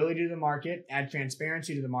add stability to the market, add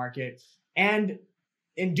transparency to the market, and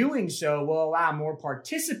in doing so will allow more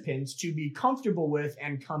participants to be comfortable with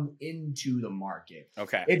and come into the market.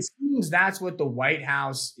 Okay. It seems that's what the White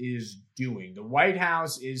House is doing. The White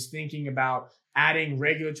House is thinking about adding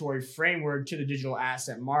regulatory framework to the digital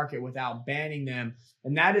asset market without banning them,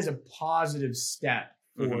 and that is a positive step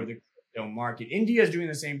for the crypto market. India is doing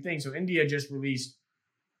the same thing. So India just released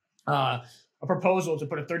a proposal to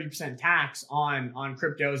put a 30% tax on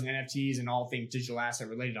cryptos and NFTs and all things digital asset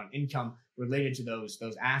related, on income related to those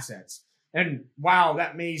assets. And while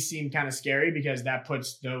that may seem kind of scary because that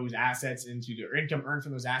puts those assets into their income earned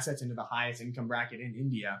from those assets into the highest income bracket in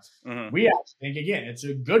India, we actually think, again, it's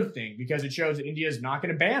a good thing because it shows that India is not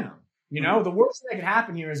going to ban them. You know, the worst thing that could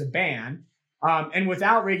happen here is a ban. And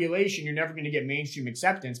without regulation, you're never going to get mainstream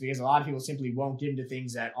acceptance because a lot of people simply won't get into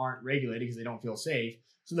things that aren't regulated because they don't feel safe.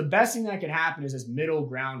 So the best thing that could happen is this middle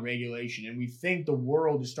ground regulation. And we think the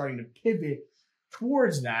world is starting to pivot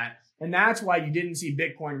towards that. And that's why you didn't see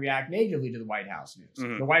Bitcoin react negatively to the White House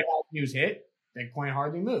news. The White House news hit, Bitcoin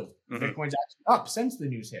hardly moved. Bitcoin's actually up since the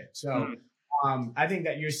news hit. So I think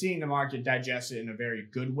that you're seeing the market digest it in a very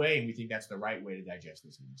good way. And we think that's the right way to digest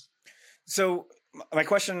this news. So my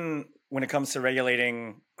question when it comes to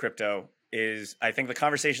regulating crypto is, I think the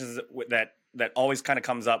conversations that always kind of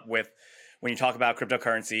comes up with when you talk about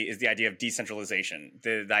cryptocurrency is the idea of decentralization,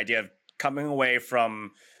 the idea of coming away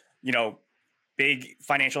from, you know, big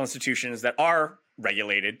financial institutions that are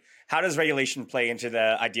regulated. How does regulation play into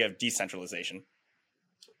the idea of decentralization?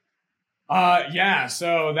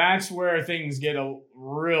 So that's where things get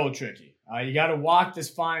real tricky. You got to walk this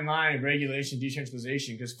fine line of regulation,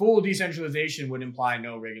 decentralization, because full decentralization would imply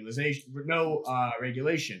no regulation,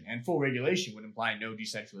 and full regulation would imply no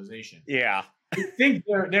decentralization. Yeah, I think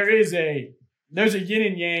there's a yin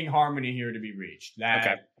and yang harmony here to be reached.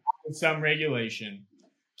 That some regulation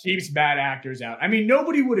keeps bad actors out. I mean,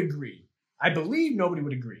 nobody would agree. I believe nobody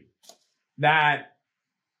would agree that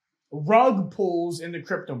rug pulls in the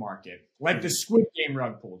crypto market, like the Squid Game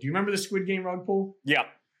rug pull. Do you remember the Squid Game rug pull? Yeah.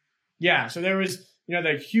 Yeah. So there was,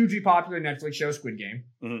 the hugely popular Netflix show Squid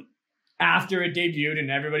Game. After it debuted and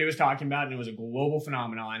everybody was talking about it, and it was a global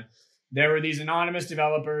phenomenon, there were these anonymous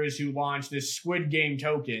developers who launched this Squid Game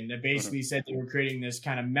token that basically said they were creating this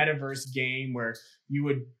kind of metaverse game where you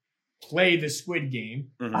would play the Squid Game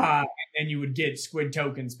and then you would get Squid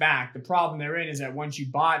tokens back. The problem therein is that once you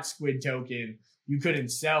bought Squid token, you couldn't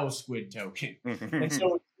sell Squid token. And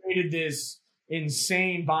so it created this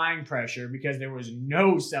insane buying pressure because there was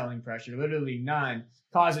no selling pressure, literally none,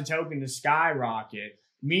 caused the token to skyrocket.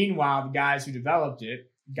 Meanwhile, the folks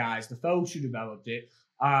who developed it,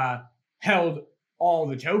 held all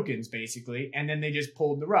the tokens basically, and then they just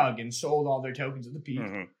pulled the rug and sold all their tokens at the peak,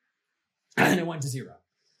 and it went to zero.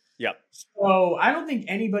 Yep. So I don't think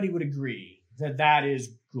anybody would agree that is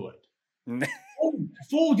good.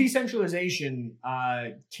 Full decentralization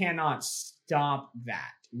cannot stop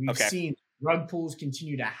that. We've seen rug pulls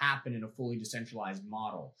continue to happen in a fully decentralized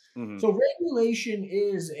model. So regulation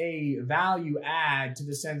is a value add to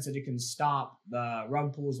the sense that it can stop the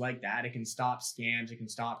rug pulls like that. It can stop scams. It can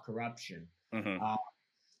stop corruption.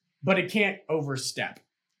 But it can't overstep.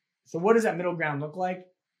 So what does that middle ground look like?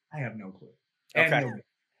 I have no clue. And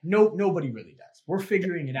nobody really does. We're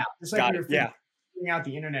figuring it out. Just like we were figuring out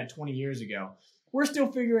the internet 20 years ago. We're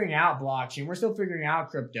still figuring out blockchain. We're still figuring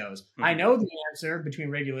out cryptos. I know the answer between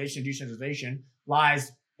regulation and decentralization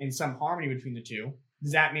lies in some harmony between the two.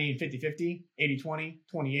 Does that mean 50-50, 80-20,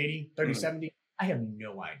 20-80, 30-70? I have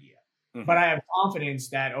no idea. But I have confidence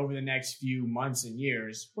that over the next few months and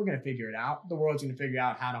years, we're going to figure it out. The world's going to figure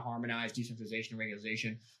out how to harmonize decentralization and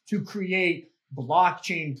regulation to create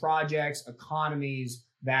blockchain projects, economies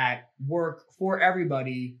that work for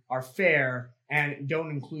everybody, are fair, and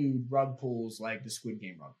don't include rug pulls like the Squid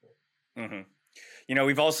Game rug pull.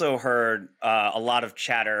 We've also heard a lot of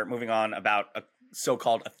chatter moving on about a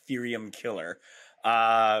so-called Ethereum killer.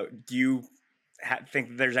 Do you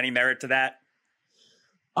think there's any merit to that?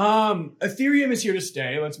 Ethereum is here to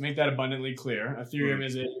stay. Let's make that abundantly clear. Ethereum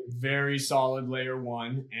is a very solid layer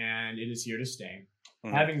one, and it is here to stay.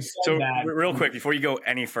 Having said that, real quick before you go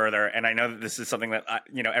any further, and I know that this is something that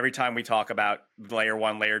every time we talk about layer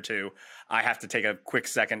one, layer two, I have to take a quick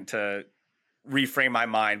second to reframe my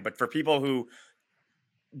mind. But for people who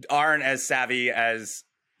aren't as savvy as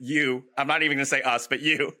you, I'm not even going to say us, but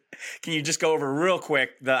you, can you just go over real quick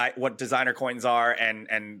what designer coins are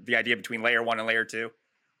and the idea between layer one and layer two?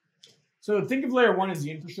 So think of layer one as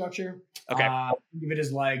the infrastructure. Okay. Think of it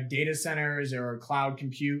as like data centers or cloud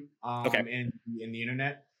compute in the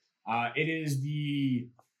internet. It is the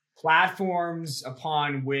platforms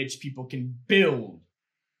upon which people can build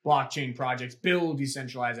blockchain projects, build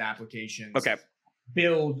decentralized applications,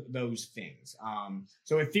 build those things.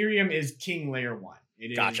 So Ethereum is king layer one.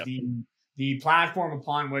 It is the platform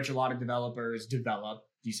upon which a lot of developers develop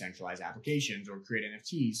decentralized applications or create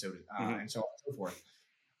NFTs, and so on and so forth.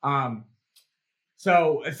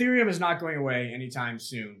 So Ethereum is not going away anytime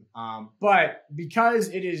soon. But because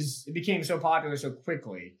it became so popular so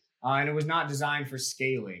quickly, and it was not designed for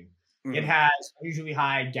scaling, it has usually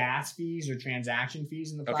high gas fees or transaction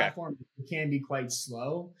fees in the platform. It can be quite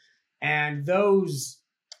slow. And those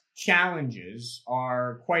challenges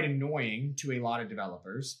are quite annoying to a lot of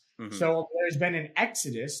developers. So there's been an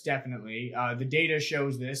exodus, definitely. The data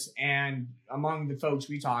shows this. And among the folks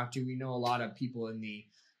we talk to, we know a lot of people in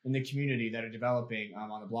the community that are developing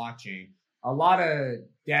on the blockchain. A lot of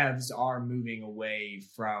devs are moving away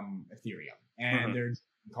from Ethereum. And they're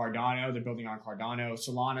Cardano, they're building on Cardano.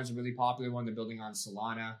 Solana is a really popular one. They're building on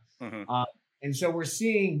Solana. And so we're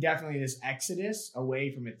seeing definitely this exodus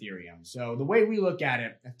away from Ethereum. So the way we look at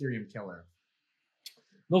it, Ethereum killer,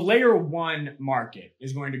 the layer one market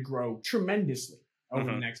is going to grow tremendously over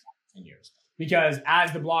the next 10 years. Because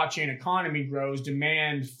as the blockchain economy grows,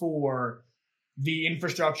 demand for the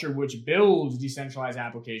infrastructure which builds decentralized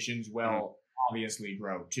applications will obviously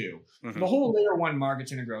grow too. The whole layer one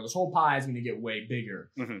market's going to grow. This whole pie is going to get way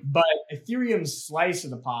bigger. But Ethereum's slice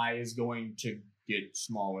of the pie is going to get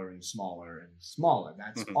smaller and smaller and smaller.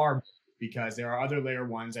 That's our, because there are other layer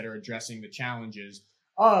ones that are addressing the challenges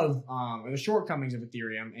of or the shortcomings of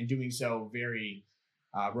Ethereum and doing so very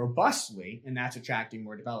robustly, and that's attracting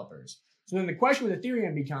more developers. So then the question with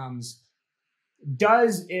Ethereum becomes,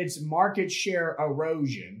 does its market share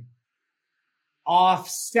erosion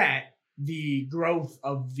offset the growth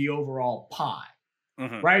of the overall pie?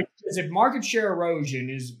 Right? Because if market share erosion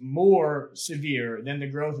is more severe than the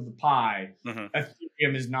growth of the pie,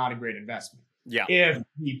 Ethereum is not a great investment. If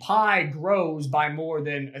the pie grows by more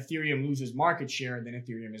than Ethereum loses market share, then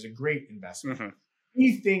Ethereum is a great investment.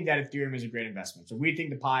 We think that Ethereum is a great investment. So we think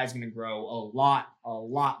the pie is going to grow a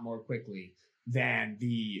lot more quickly than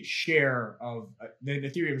the share of the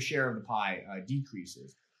Ethereum share of the pie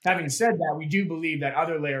decreases. Having said that, we do believe that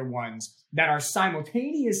other layer ones that are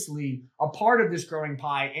simultaneously a part of this growing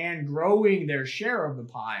pie and growing their share of the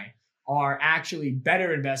pie are actually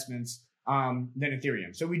better investments than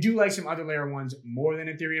Ethereum. So we do like some other layer ones more than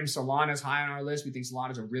Ethereum. Solana is high on our list. We think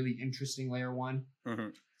Solana is a really interesting layer one.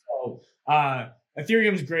 So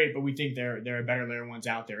Ethereum's great, but we think there are better layer ones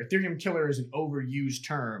out there. Ethereum killer is an overused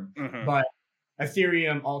term, but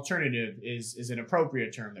Ethereum alternative is an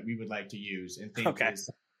appropriate term that we would like to use and think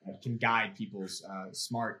can guide people's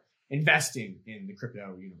smart investing in the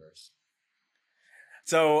crypto universe.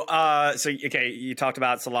 So you talked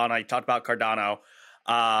about Solana, you talked about Cardano.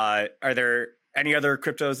 Are there any other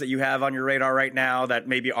cryptos that you have on your radar right now that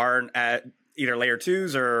maybe aren't at either layer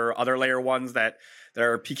twos or other layer ones that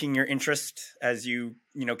are piquing your interest as you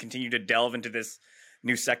continue to delve into this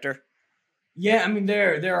new sector? Yeah, I mean,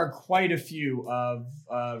 there are quite a few of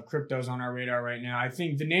cryptos on our radar right now. I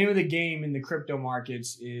think the name of the game in the crypto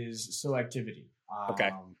markets is selectivity.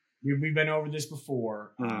 We've been over this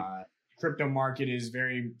before. Crypto market is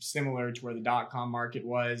very similar to where the .com market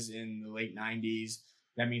was in the late 90s.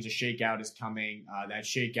 That means a shakeout is coming. That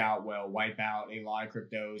shakeout will wipe out a lot of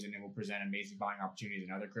cryptos and it will present amazing buying opportunities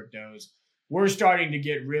in other cryptos. We're starting to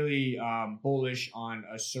get really bullish on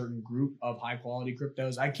a certain group of high quality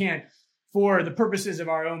cryptos. I can't, for the purposes of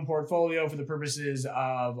our own portfolio, for the purposes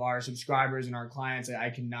of our subscribers and our clients, I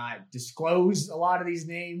cannot disclose a lot of these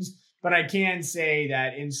names, but I can say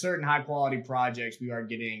that in certain high quality projects, we are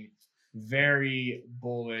getting very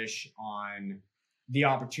bullish on the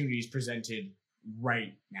opportunities presented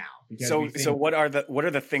right now. Because what are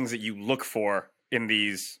the things that you look for in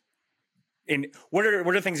these? What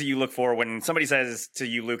are the things that you look for when somebody says to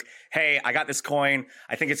you, Luke, hey, I got this coin.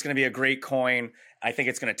 I think it's going to be a great coin. I think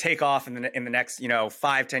it's going to take off in the next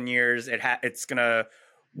 5-10 years. It's going to.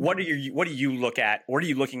 What do you look at? What are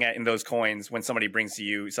you looking at in those coins when somebody brings to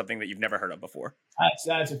you something that you've never heard of before?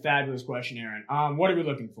 That's a fabulous question, Aaron. What are we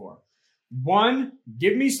looking for? One,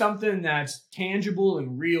 give me something that's tangible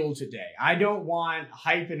and real today. I don't want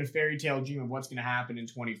hype and a fairy tale dream of what's going to happen in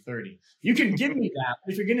 2030. You can give me that.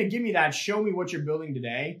 But if you're going to give me that, show me what you're building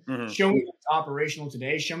today. Show me that it's operational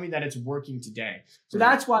today. Show me that it's working today. So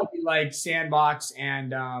that's why we like Sandbox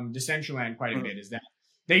and Decentraland quite a bit, is that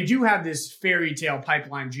they do have this fairy tale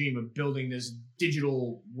pipeline dream of building this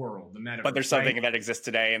digital world, the metaverse. But there's something that exists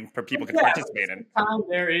today and for people can Yeah, participate in.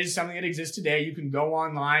 there is something that exists today. You can go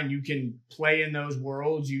online, you can play in those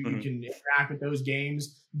worlds, you can interact with those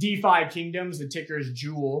games. DeFi Kingdoms, the ticker is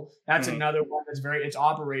Jewel. That's another one that's it's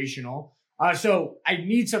operational. So I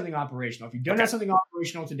need something operational. If you don't have something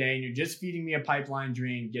operational today and you're just feeding me a pipeline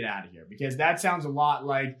dream, get out of here, because that sounds a lot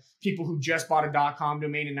like people who just bought a .com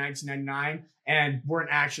domain in 1999 and weren't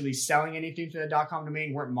actually selling anything to that .com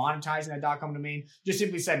domain, weren't monetizing that .com domain, just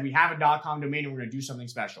simply said, we have a .com domain and we're going to do something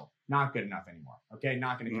special. Not good enough anymore. Okay,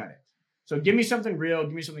 not going to cut it. So give me something real,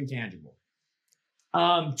 give me something tangible.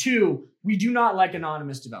 2, we do not like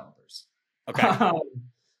anonymous developers. Okay.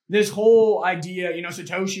 This whole idea,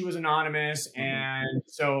 Satoshi was anonymous. And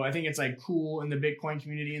so I think it's like cool in the Bitcoin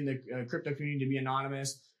community and the crypto community to be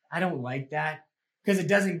anonymous. I don't like that because it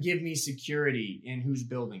doesn't give me security in who's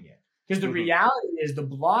building it. Because the reality is the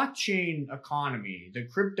blockchain economy, the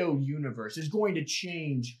crypto universe is going to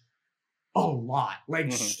change a lot,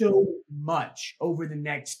 so much over the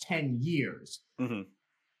next 10 years.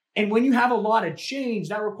 And when you have a lot of change,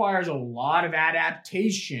 that requires a lot of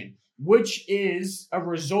adaptation, which is a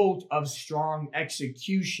result of strong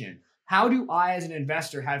execution. How do I, as an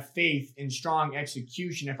investor, have faith in strong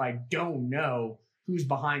execution if I don't know who's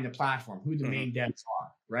behind the platform, who the main devs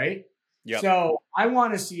are, right? Yep. So I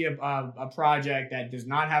want to see a project that does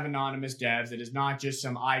not have anonymous devs, that is not just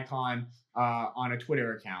some icon on a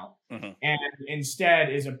Twitter account, and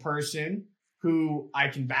instead is a person who I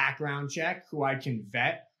can background check, who I can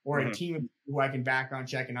vet, or a team of people who I can background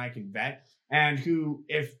check and I can vet, and who,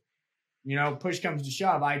 if push comes to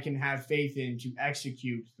shove, I can have faith in to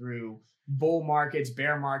execute through bull markets,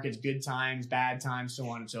 bear markets, good times, bad times, so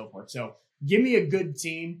on and so forth. So give me a good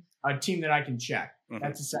team, a team that I can check.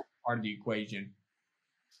 That's the second part of the equation.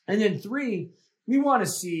 And then 3, we want to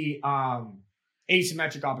see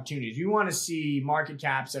asymmetric opportunities. We want to see market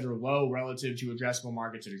caps that are low relative to addressable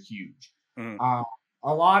markets that are huge.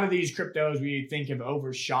 A lot of these cryptos we think have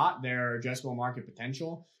overshot their addressable market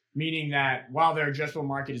potential, meaning that while their addressable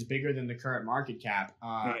market is bigger than the current market cap,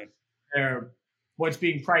 what's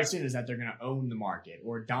being priced in is that they're going to own the market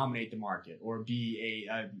or dominate the market or be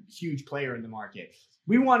a huge player in the market.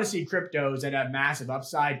 We want to see cryptos that have massive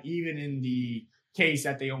upside, even in the case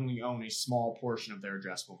that they only own a small portion of their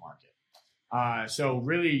addressable market. So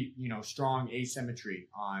really, strong asymmetry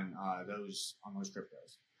on those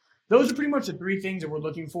cryptos. Those are pretty much the 3 things that we're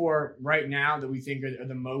looking for right now that we think are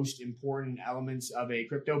the most important elements of a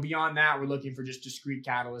crypto. Beyond that, we're looking for just discrete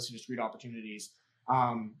catalysts and discrete opportunities,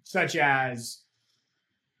 such as,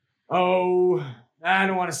 I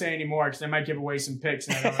don't want to say anymore because I might give away some picks.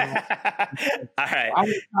 And I don't know. All right. I'm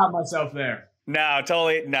going to stop myself there. No,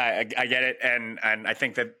 totally. No, I get it. And I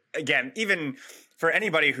think that, again, even for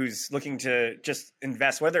anybody who's looking to just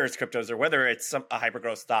invest, whether it's cryptos or whether it's a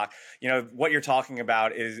hypergrowth stock, what you're talking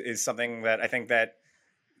about is something that I think that,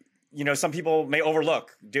 some people may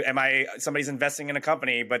overlook. Somebody's investing in a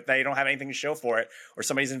company, but they don't have anything to show for it, or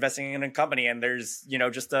somebody's investing in a company and there's,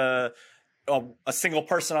 just a single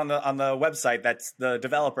person on the website that's the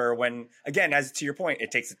developer, when, again, as to your point,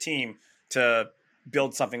 it takes a team to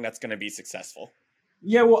build something that's going to be successful.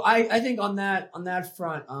 Yeah, well, I think on that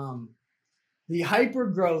front, the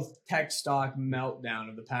hypergrowth tech stock meltdown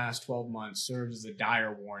of the past 12 months serves as a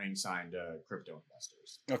dire warning sign to crypto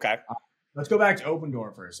investors. Okay. Let's go back to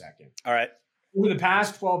Opendoor for a second. All right. Over the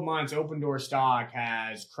past 12 months, Opendoor stock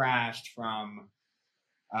has crashed from,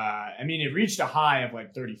 it reached a high of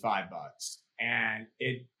like $35 and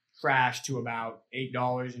it crashed to about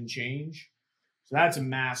 $8 and change. So that's a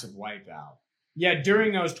massive wipeout. Yet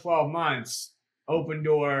during those 12 months,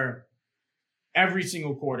 Opendoor, every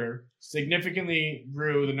single quarter, significantly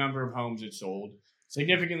grew the number of homes it sold,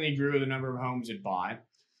 significantly grew the number of homes it bought,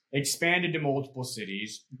 expanded to multiple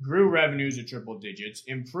cities, grew revenues at triple digits,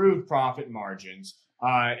 improved profit margins,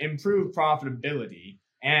 improved profitability,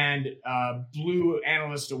 and blew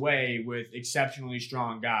analysts away with exceptionally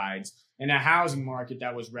strong guides in a housing market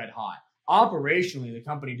that was red hot. Operationally, the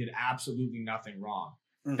company did absolutely nothing wrong.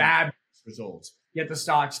 Fabulous results, yet the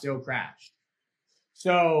stock still crashed.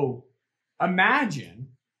 So imagine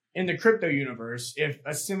in the crypto universe if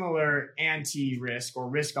a similar anti-risk or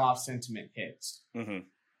risk-off sentiment hits,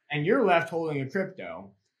 and you're left holding a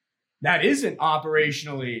crypto that isn't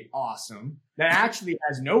operationally awesome, that actually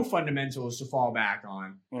has no fundamentals to fall back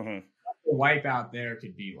on, what the wipeout there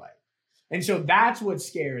could be like. And so that's what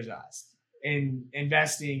scares us in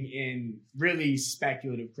investing in really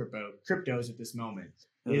speculative cryptos at this moment,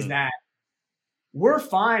 is that we're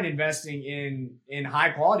fine investing in high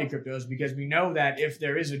quality cryptos because we know that if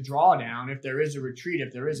there is a drawdown, if there is a retreat,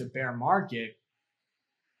 if there is a bear market,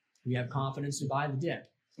 we have confidence to buy the dip.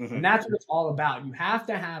 Mm-hmm. And that's what it's all about. You have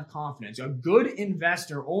to have confidence. A good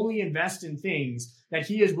investor only invests in things that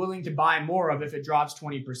he is willing to buy more of if it drops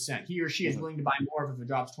 20%. He or she is willing to buy more of if it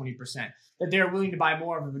drops 20%. That they are willing to buy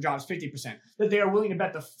more of if it drops 50%. That they are willing to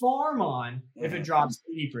bet the farm on if it drops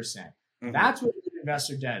 80%. Mm-hmm. That's what a good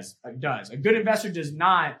investor does. A good investor does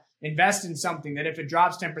not invest in something that if it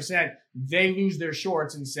drops 10%, they lose their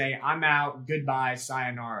shorts and say, I'm out, goodbye,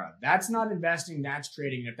 sayonara. That's not investing, that's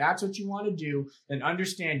trading. And if that's what you want to do, then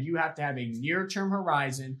understand you have to have a near-term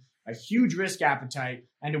horizon, a huge risk appetite,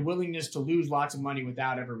 and a willingness to lose lots of money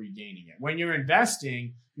without ever regaining it. When you're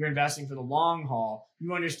investing for the long haul.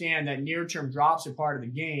 You understand that near-term drops are part of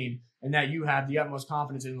the game and that you have the utmost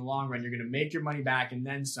confidence in the long run. You're going to make your money back and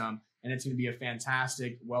then some. And it's going to be a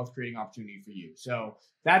fantastic wealth creating opportunity for you. So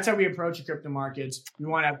that's how we approach the crypto markets. We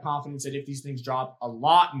want to have confidence that if these things drop a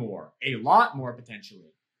lot more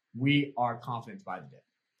potentially, we are confident by the day.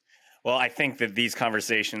 Well, I think that these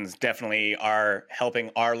conversations definitely are helping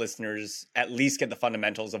our listeners at least get the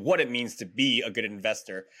fundamentals of what it means to be a good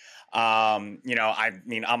investor. I'm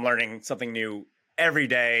learning something new every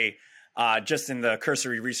day, just in the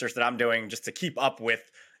cursory research that I'm doing just to keep up with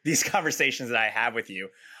these conversations that I have with you.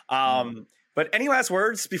 But any last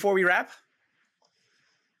words before we wrap?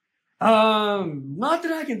 Not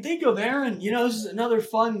that I can think of, Aaron. This is another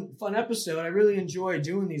fun episode. I really enjoy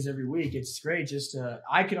doing these every week. It's great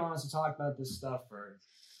I could honestly talk about this stuff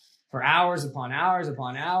for hours upon hours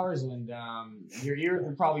upon hours, and your ears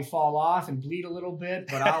would probably fall off and bleed a little bit,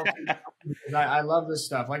 but I'll because I love this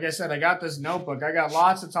stuff. Like I said, I got this notebook. I got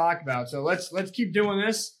lots to talk about. So let's keep doing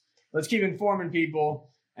this. Let's keep informing people.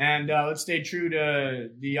 And let's stay true to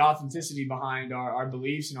the authenticity behind our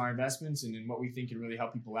beliefs and our investments and what we think can really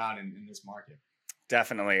help people out in this market.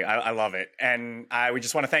 Definitely. I love it. And we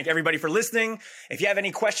just want to thank everybody for listening. If you have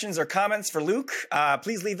any questions or comments for Luke,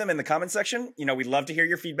 please leave them in the comment section. We'd love to hear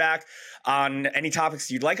your feedback on any topics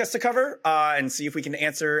you'd like us to cover and see if we can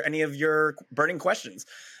answer any of your burning questions.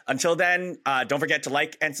 Until then, don't forget to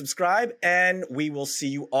like and subscribe, and we will see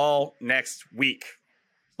you all next week.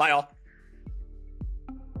 Bye, all.